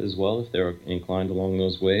Black Ship as well if they're inclined along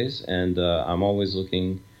those ways. And I'm always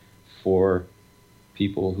looking for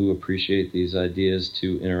people who appreciate these ideas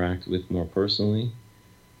to interact with more personally,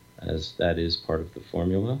 as that is part of the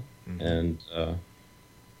formula. Mm-hmm. And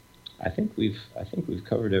I think we've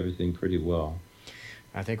covered everything pretty well.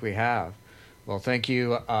 I think we have. Well, thank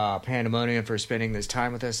you, Pandemonium, for spending this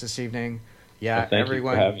time with us this evening. Yeah, Well, thank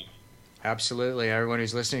everyone. you for having me. Absolutely. Everyone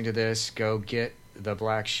who's listening to this, go get the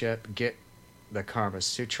Black Ship, get the Karma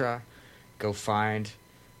Sutra, go find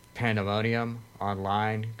Pandemonium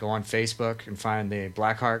online, go on Facebook and find the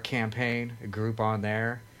Blackheart campaign, a group on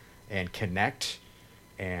there, and connect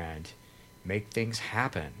and make things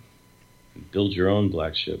happen. Build your own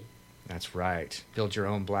Black Ship. That's right. Build your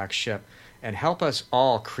own black ship and help us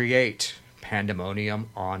all create pandemonium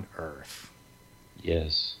on Earth.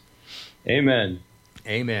 Yes. Amen.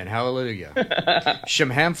 Amen. Hallelujah.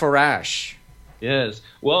 Shemham Farash. Yes.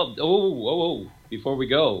 Well, before we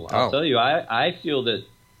go, I'll tell you, I feel that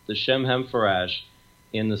the Shemhem Farash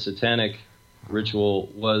in the satanic ritual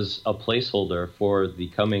was a placeholder for the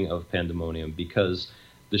coming of pandemonium, because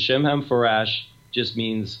the Shemhem Farash just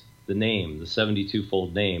means the name, the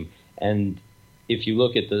 72-fold name. And if you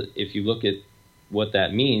look at what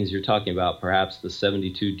that means, you're talking about perhaps the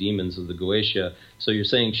 72 demons of the Goetia. So you're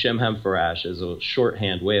saying Shemhem Farash as a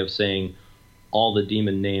shorthand way of saying all the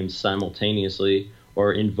demon names simultaneously,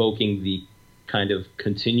 or invoking the kind of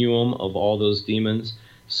continuum of all those demons.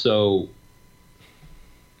 So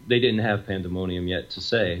they didn't have pandemonium yet to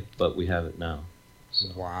say, but we have it now. So.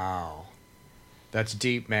 Wow. That's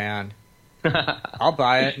deep, man. I'll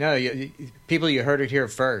buy it. No, people, you heard it here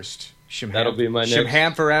first. That'll be my next.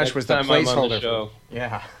 Shemham Farash was the placeholder.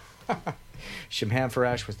 Yeah. Shemham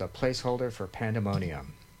Farash was the placeholder for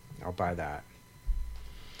pandemonium. I'll buy that.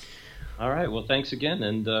 All right. Well, thanks again,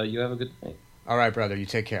 and you have a good night. All right, brother. You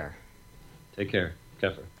take care. Take care.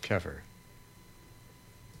 Kefir. Kefir.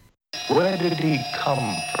 Where did he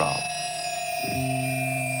come from?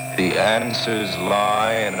 The answers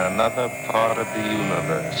lie in another part of the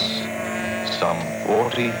universe, some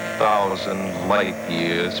 40,000 light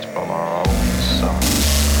years from our own sun,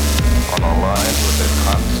 on a line with the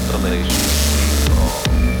constellation we call.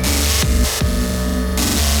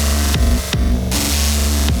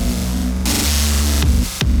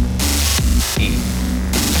 Eve,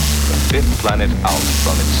 the fifth planet out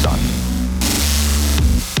from its sun.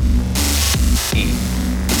 Eve,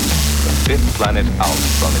 the fifth planet out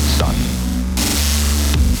from its sun.